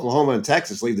 Once Oklahoma and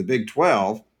Texas leave the Big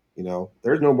 12,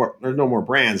 there's no more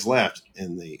brands left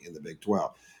in the Big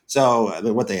 12.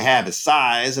 So what they have is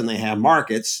size, and they have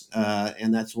markets,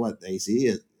 and that's what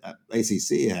the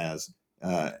ACC has,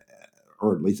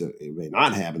 or at least it may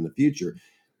not have in the future.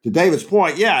 To David's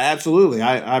point, yeah, absolutely.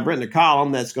 I've written a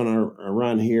column that's going to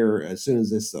run here as soon as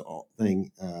this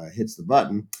thing hits the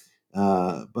button.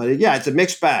 But yeah, it's a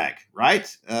mixed bag, right?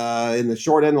 In the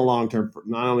short and the long term,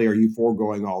 not only are you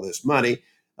foregoing all this money,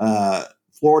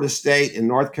 Florida State and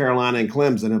North Carolina and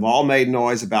Clemson have all made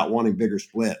noise about wanting bigger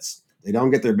splits. They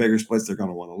don't get their bigger splits, they're going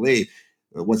to want to leave.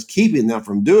 But what's keeping them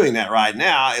from doing that right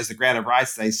now is the grant of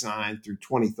rights they signed through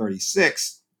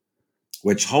 2036,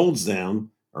 which holds them,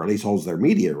 or at least holds their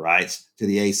media rights, to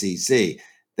the ACC.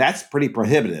 That's pretty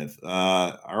prohibitive.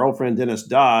 Our old friend Dennis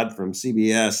Dodd from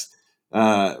CBS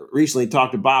recently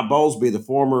talked to Bob Bowlesby, the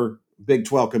former Big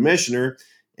 12 commissioner,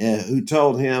 who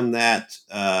told him that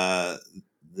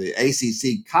the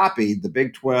ACC copied the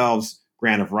Big 12's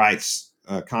grant of rights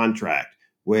contract,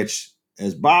 which,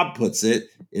 as Bob puts it,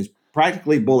 is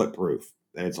practically bulletproof.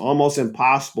 And it's almost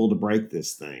impossible to break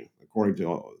this thing, according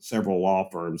to several law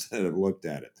firms that have looked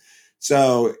at it.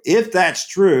 So if that's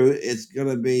true, it's going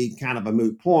to be kind of a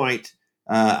moot point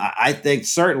I think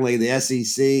certainly the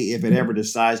SEC, if it ever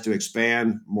decides to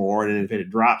expand more, and if it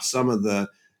drops some of the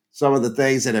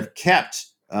things that have kept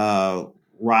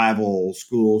rival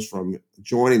schools from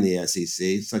joining the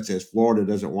SEC, such as Florida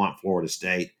doesn't want Florida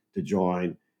State to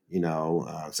join.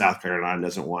 South Carolina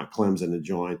doesn't want Clemson to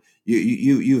join.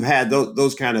 You've had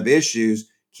those kind of issues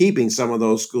keeping some of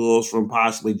those schools from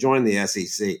possibly joining the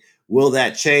SEC. Will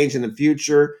that change in the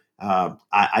future?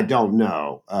 I don't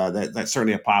know. That's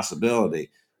certainly a possibility.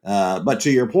 But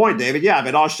to your point, David, if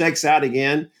it all shakes out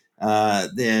again,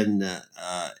 then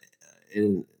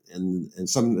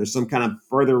there's some kind of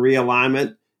further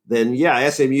realignment, then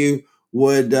SMU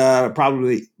would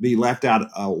probably be left out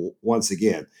once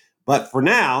again. But for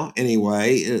now,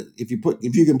 anyway, if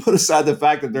you can put aside the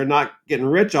fact that they're not getting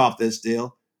rich off this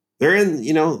deal, they're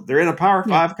in a Power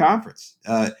Five conference,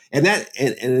 and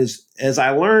as I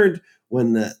learned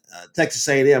when Texas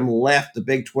A&M left the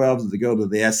Big 12 to go to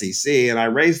the SEC, and I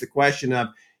raised the question of,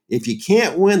 if you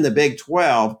can't win the Big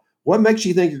 12, what makes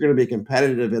you think you're going to be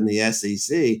competitive in the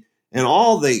SEC? And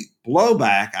all the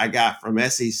blowback I got from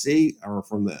SEC or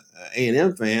from the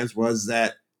A&M fans was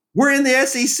that we're in the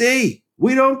SEC.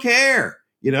 We don't care.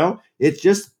 It's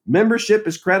just membership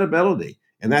is credibility.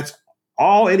 And that's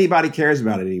all anybody cares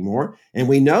about anymore. And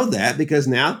we know that because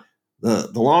now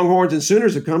the Longhorns and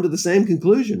Sooners have come to the same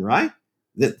conclusion, right?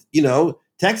 That,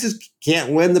 Texas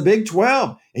can't win the Big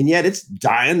 12, and yet it's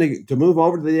dying to move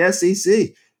over to the SEC.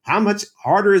 How much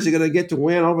harder is it going to get to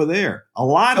win over there? A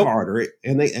lot harder,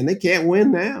 and they can't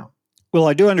win now. Well,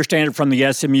 I do understand it from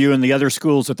the SMU and the other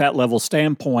schools at that level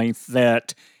standpoint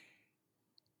that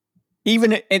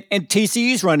even and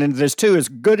TCU's run into this too. As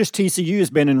good as TCU has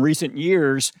been in recent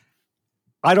years,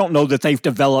 I don't know that they've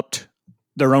developed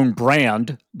their own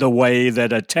brand the way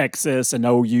that a Texas and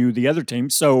OU, the other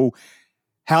teams. So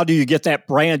how do you get that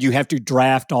brand? You have to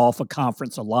draft off a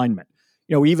conference alignment.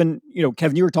 Kevin,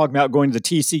 you were talking about going to the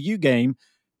TCU game,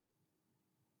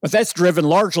 but that's driven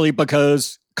largely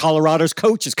because Colorado's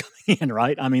coach is coming in,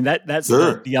 right? I mean, that's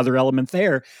sure. the other element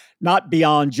there, not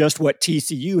beyond just what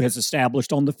TCU has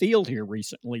established on the field here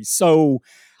recently. So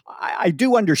I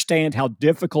do understand how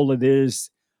difficult it is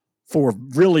for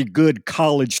really good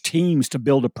college teams to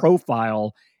build a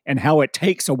profile and how it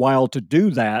takes a while to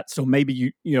do that. So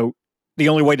maybe, the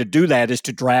only way to do that is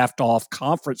to draft off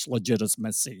conference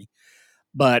legitimacy.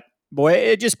 But boy,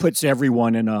 it just puts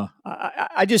everyone in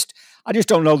I just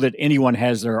don't know that anyone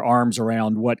has their arms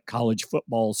around what college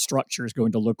football structure is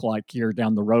going to look like here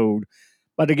down the road.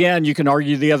 But again, you can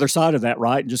argue the other side of that,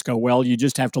 right? And just go, well, you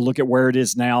just have to look at where it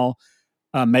is now,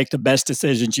 make the best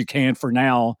decisions you can for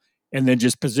now, and then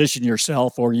just position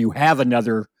yourself, or you have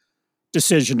another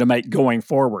decision to make going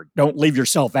forward. Don't leave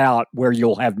yourself out where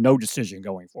you'll have no decision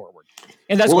going forward.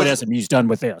 And that's what SMU's done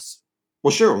with this.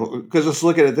 Well, sure, because let's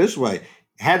look at it this way.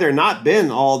 Had there not been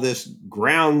all this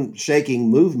ground-shaking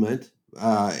movement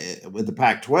with the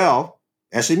Pac-12,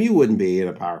 SMU wouldn't be in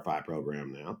a Power 5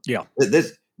 program now. Yeah.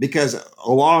 Because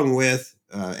along with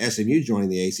SMU joining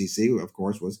the ACC, of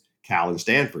course, was Cal and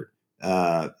Stanford.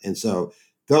 And so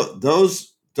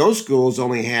those schools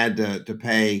only had to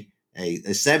pay a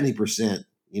 70%,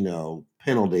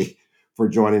 penalty for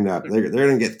joining up. They're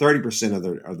going to get 30%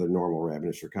 of their normal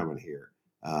revenues for coming here.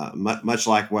 Much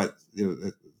like what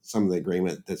some of the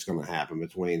agreement that's going to happen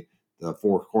between the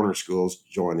four corner schools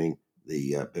joining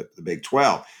the Big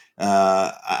 12.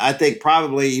 I think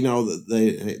probably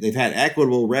they've had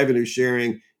equitable revenue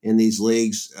sharing in these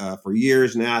leagues for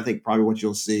years now. I think probably what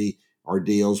you'll see are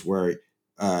deals where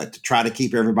to try to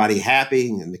keep everybody happy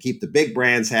and to keep the big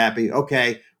brands happy.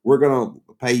 Okay, we're going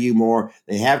to pay you more.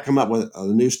 They have come up with a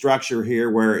new structure here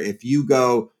where if you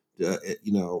go, if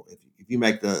you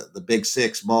make the Big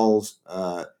Six bowls,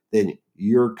 then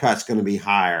your cut's going to be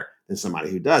higher than somebody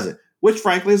who doesn't, which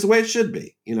frankly is the way it should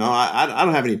be. I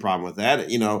don't have any problem with that.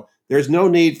 There's no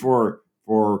need for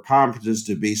conferences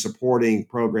to be supporting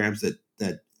programs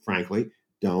that frankly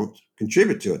don't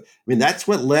contribute to it. I mean, that's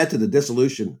what led to the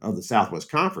dissolution of the Southwest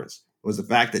Conference, was the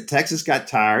fact that Texas got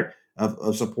tired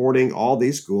of supporting all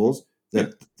these schools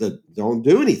that don't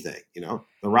do anything.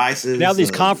 The Rices. Now these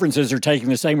conferences are taking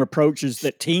the same approaches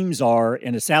that teams are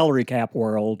in a salary cap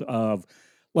world of,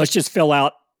 let's fill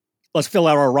out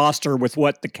our roster with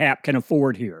what the cap can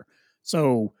afford here.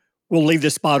 So we'll leave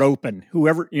this spot open.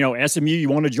 Whoever, SMU, you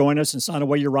want to join us and sign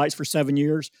away your rights for 7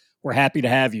 years, we're happy to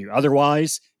have you.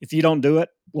 Otherwise, if you don't do it,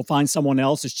 we'll find someone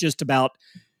else. It's just about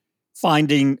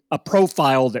finding a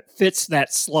profile that fits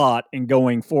that slot and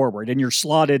going forward. And you're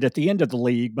slotted at the end of the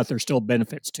league, but there's still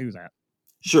benefits to that.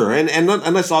 Sure. And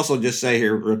let's also just say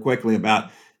here real quickly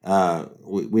about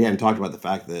we hadn't talked about the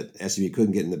fact that SMU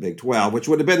couldn't get in the Big 12, which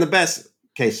would have been the best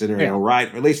case scenario,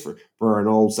 right? Or at least for an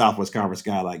old Southwest Conference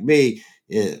guy like me,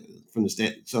 from the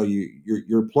stand. So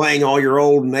you're playing all your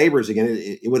old neighbors again.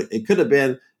 It could have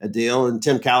been a deal. And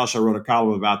Tim Kalisha wrote a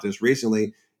column about this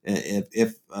recently.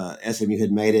 If SMU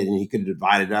had made it and he could have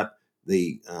divided up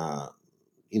the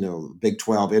Big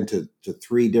 12 into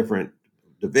three different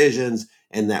divisions,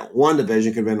 and that one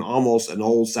division could have been almost an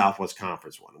old Southwest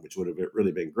Conference one, which would have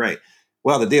really been great.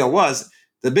 Well, the deal was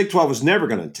the Big 12 was never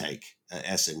going to take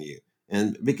SMU,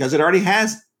 and because it already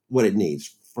has what it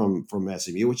needs from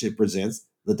SMU, which it presents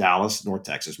the Dallas, North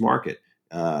Texas market.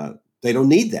 They don't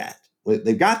need that.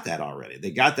 They've got that already.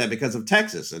 They got that because of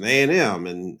Texas and A&M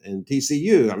and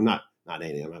TCU. I'm not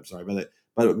A&M. I'm sorry, but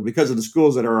because of the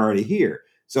schools that are already here.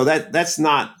 So that's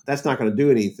not going to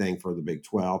do anything for the Big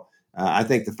 12. I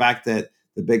think the fact that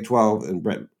the Big 12 and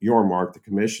Brett Yormark, the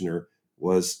commissioner,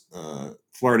 was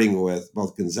flirting with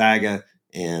both Gonzaga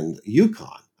and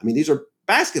UConn. I mean, these are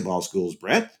basketball schools,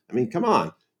 Brett. I mean, come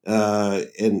on.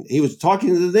 And he was talking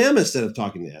to them instead of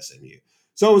talking to SMU.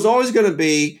 So it was always going to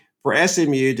be for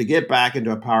SMU to get back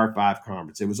into a Power 5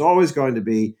 conference. It was always going to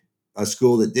be a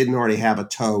school that didn't already have a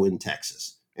toe in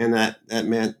Texas. And that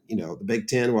meant, the Big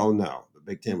Ten, well, no, the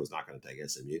Big Ten was not going to take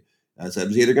SMU. So it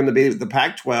was either going to be the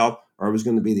Pac-12 or it was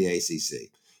going to be the ACC.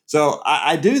 So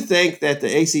I do think that the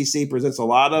ACC presents a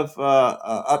lot of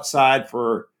upside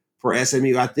for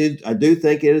SMU. I do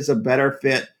think it is a better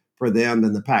fit for them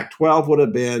than the Pac-12 would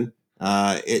have been.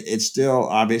 It's still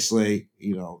obviously,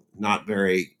 not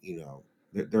very,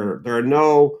 there are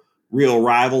no real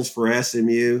rivals for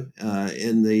SMU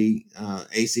in the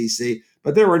ACC,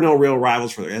 but there were no real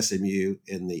rivals for SMU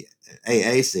in the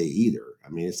AAC either. I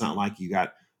mean, it's not like you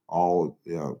got all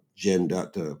ginned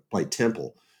up to play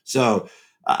Temple. So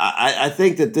I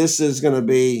think that this is going to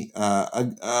be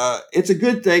it's a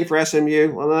good thing for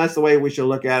SMU. Well, that's the way we should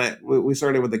look at it. We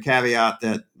certainly with the caveat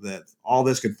that all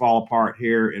this could fall apart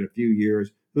here in a few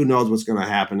years. Who knows what's going to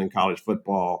happen in college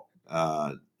football?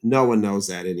 No one knows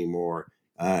that anymore.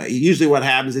 Usually what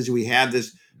happens is we have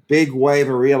this big wave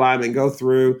of realignment go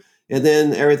through, and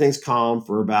then everything's calm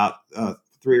for about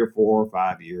 3 or 4 or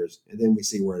 5 years, and then we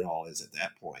see where it all is at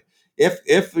that point.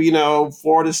 If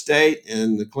Florida State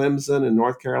and the Clemson and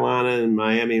North Carolina and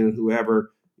Miami and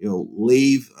whoever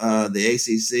leave the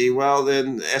ACC, well,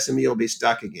 then SMU will be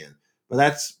stuck again. But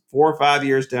that's 4 or 5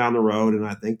 years down the road, and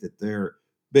I think that their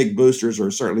big boosters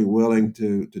are certainly willing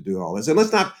to do all this. And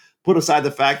let's not put aside the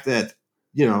fact that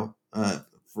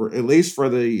for at least for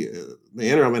the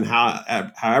interim and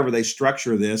however they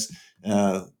structure this,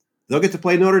 they'll get to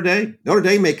play Notre Dame. Notre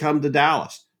Dame may come to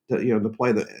Dallas to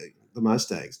play the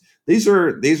Mustangs. These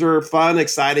are fun,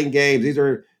 exciting games.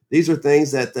 These are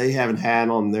things that they haven't had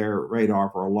on their radar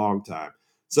for a long time.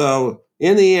 So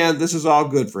in the end, this is all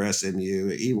good for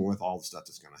SMU, even with all the stuff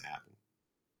that's going to happen.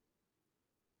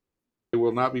 They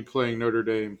will not be playing Notre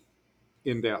Dame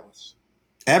in Dallas.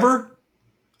 Ever?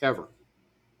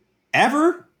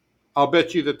 Ever. I'll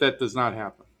bet you that does not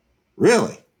happen.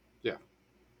 Really? Yeah.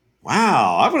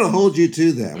 Wow. I'm going to hold you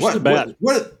to that. What's the bet?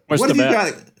 What have you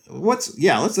got? Let's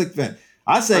look at that.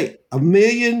 I say $1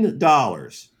 million.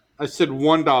 I said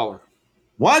 $1. $1?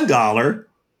 I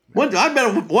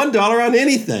bet $1 on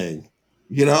anything.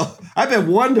 I bet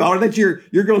 $1 that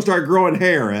you're going to start growing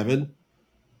hair, Evan.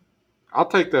 I'll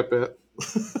take that bet.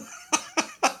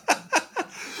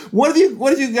 What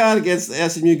have you got against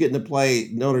SMU getting to play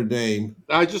Notre Dame?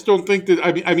 I just don't think that.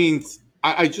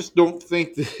 I just don't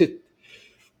think that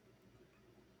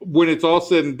when it's all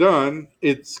said and done,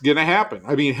 it's going to happen.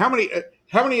 I mean, how many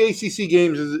ACC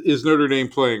games is Notre Dame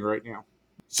playing right now?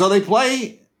 So they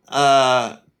play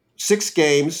 6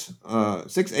 games,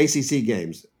 6 ACC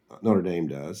games. Notre Dame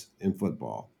does in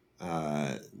football.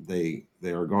 They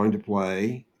are going to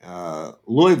play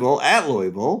Louisville at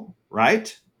Louisville,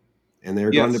 right? And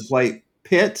they're going to play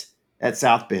Pitt at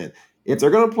South Bend. If they're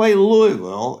going to play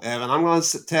Louisville, Evan, I'm going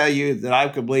to tell you that I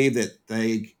could believe that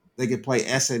they could play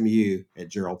SMU at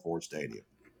Gerald Ford Stadium.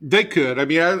 They could. I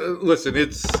mean,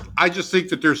 I just think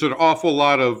that there's an awful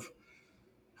lot of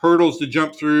hurdles to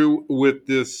jump through with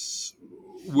the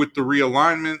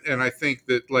realignment, and I think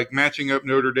that like matching up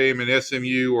Notre Dame and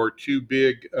SMU are two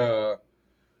big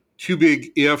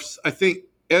ifs. I think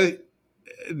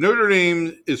Notre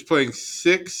Dame is playing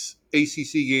 6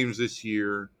 ACC games this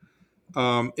year,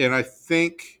 and I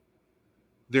think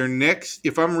their next,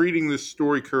 if I'm reading this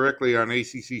story correctly on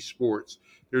ACC Sports,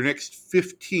 their next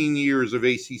 15 years of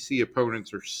ACC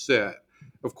opponents are set.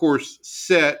 Of course,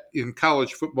 set in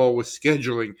college football with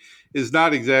scheduling is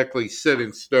not exactly set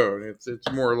in stone.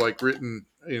 It's more like written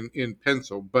in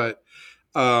pencil. But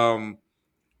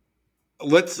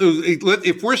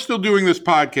if we're still doing this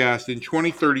podcast in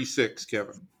 2036,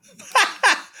 Kevin.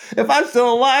 If I'm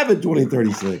still alive in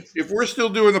 2036. If we're still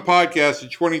doing the podcast in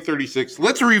 2036,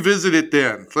 let's revisit it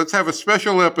then. Let's have a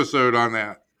special episode on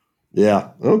that.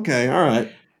 Yeah. Okay. All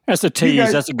right. That's a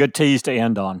tease. That's a good tease to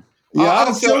end on. Yeah,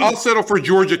 I'll settle for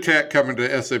Georgia Tech coming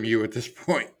to SMU at this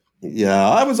point. Yeah,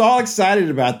 I was all excited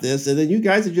about this, and then you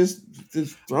guys are just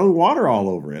throwing water all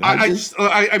over it. I just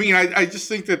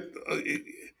think that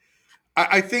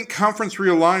I think conference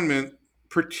realignment,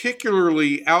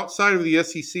 particularly outside of the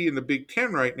SEC and the Big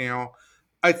Ten right now,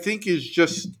 I think is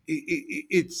just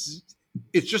it's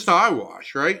just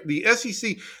eyewash, right? The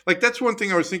SEC, like that's one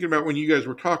thing I was thinking about when you guys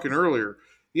were talking earlier.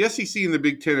 The SEC and the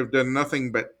Big Ten have done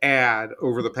nothing but add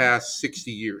over the past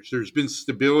 60 years. There's been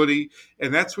stability,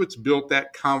 and that's what's built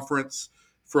that conference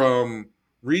from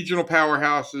regional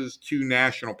powerhouses to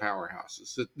national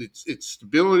powerhouses. It's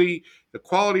stability, the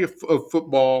quality of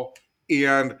football,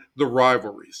 and the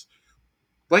rivalries.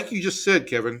 Like you just said,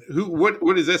 Kevin,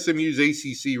 what is SMU's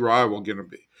ACC rival going to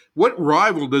be? What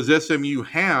rival does SMU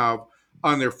have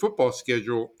on their football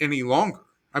schedule any longer?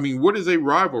 I mean, what is a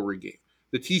rivalry game?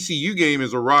 The TCU game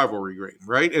is a rivalry game,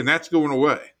 right? And that's going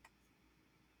away.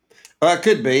 It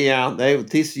could be, yeah.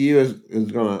 TCU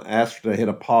is going to ask to hit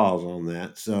a pause on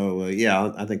that. So,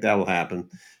 yeah, I think that will happen.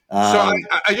 So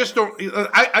I just don't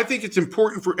 – I think it's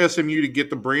important for SMU to get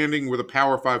the branding with a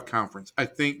Power 5 conference. I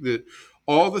think that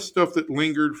all the stuff that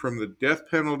lingered from the death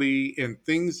penalty and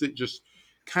things that just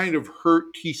kind of hurt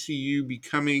TCU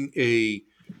becoming a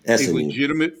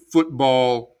legitimate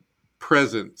football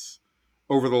presence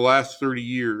over the last 30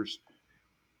 years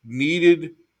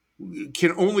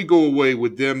can only go away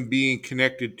with them being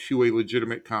connected to a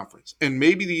legitimate conference. And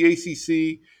maybe the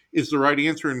ACC is the right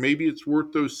answer, and maybe it's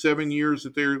worth those 7 years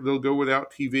that they'll go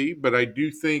without TV. But I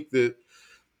do think that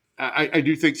I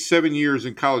do think 7 years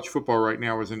in college football right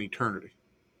now is an eternity.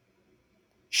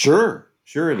 Sure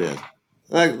it is.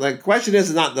 Like the question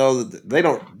is not though that they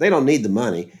don't need the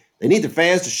money. They need the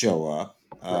fans to show up.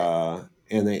 Right.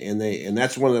 And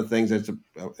that's one of the things that's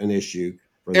an issue.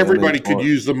 For everybody could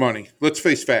use the money. Let's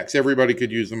face facts. Everybody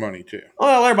could use the money too.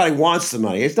 Well, everybody wants the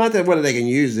money. It's not that whether they can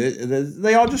use it.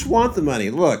 They all just want the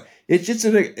money. Look, it's just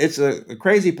it's a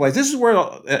crazy place. This is where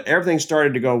everything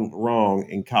started to go wrong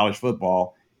in college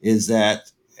football. Is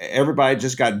that everybody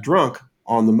just got drunk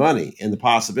on the money and the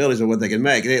possibilities of what they can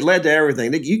make. And it led to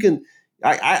everything.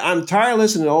 I'm tired of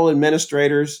listening to old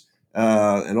administrators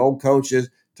and old coaches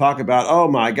talk about, oh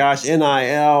my gosh,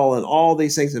 NIL and all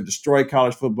these things have destroyed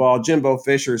college football. Jimbo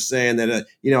Fisher is saying that,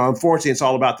 unfortunately it's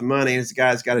all about the money and this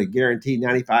guy's got a guaranteed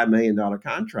 $95 million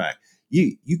contract.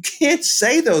 You can't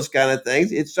say those kind of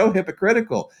things. It's so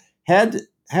hypocritical.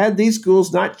 Had these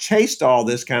schools not chased all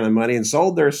this kind of money and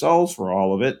sold their souls for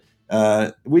all of it,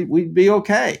 we'd be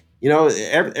okay.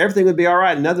 Everything would be all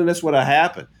right. None of this would have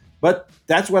happened. But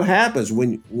that's what happens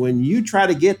when you try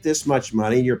to get this much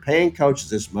money, you're paying coaches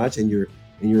this much, and you're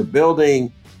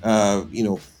building,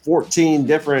 14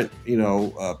 different,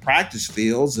 practice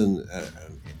fields and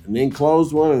an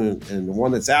enclosed one and the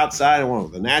one that's outside, and one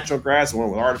with the natural grass, and one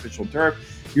with artificial turf.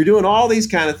 You're doing all these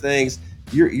kind of things.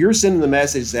 You're sending the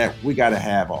message that we got to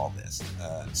have all this.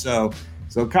 So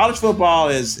college football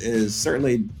is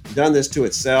certainly done this to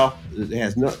itself.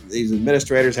 These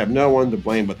administrators have no one to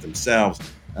blame but themselves.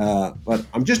 But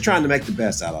I'm just trying to make the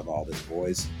best out of all this,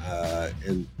 boys,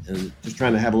 and just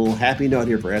trying to have a little happy note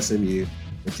here for SMU.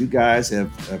 But you guys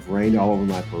have rained all over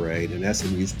my parade and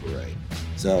SMU's parade.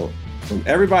 So from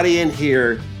everybody in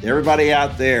here to everybody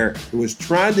out there who was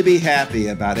trying to be happy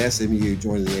about SMU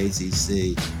joining the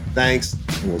ACC, thanks,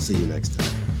 and we'll see you next time.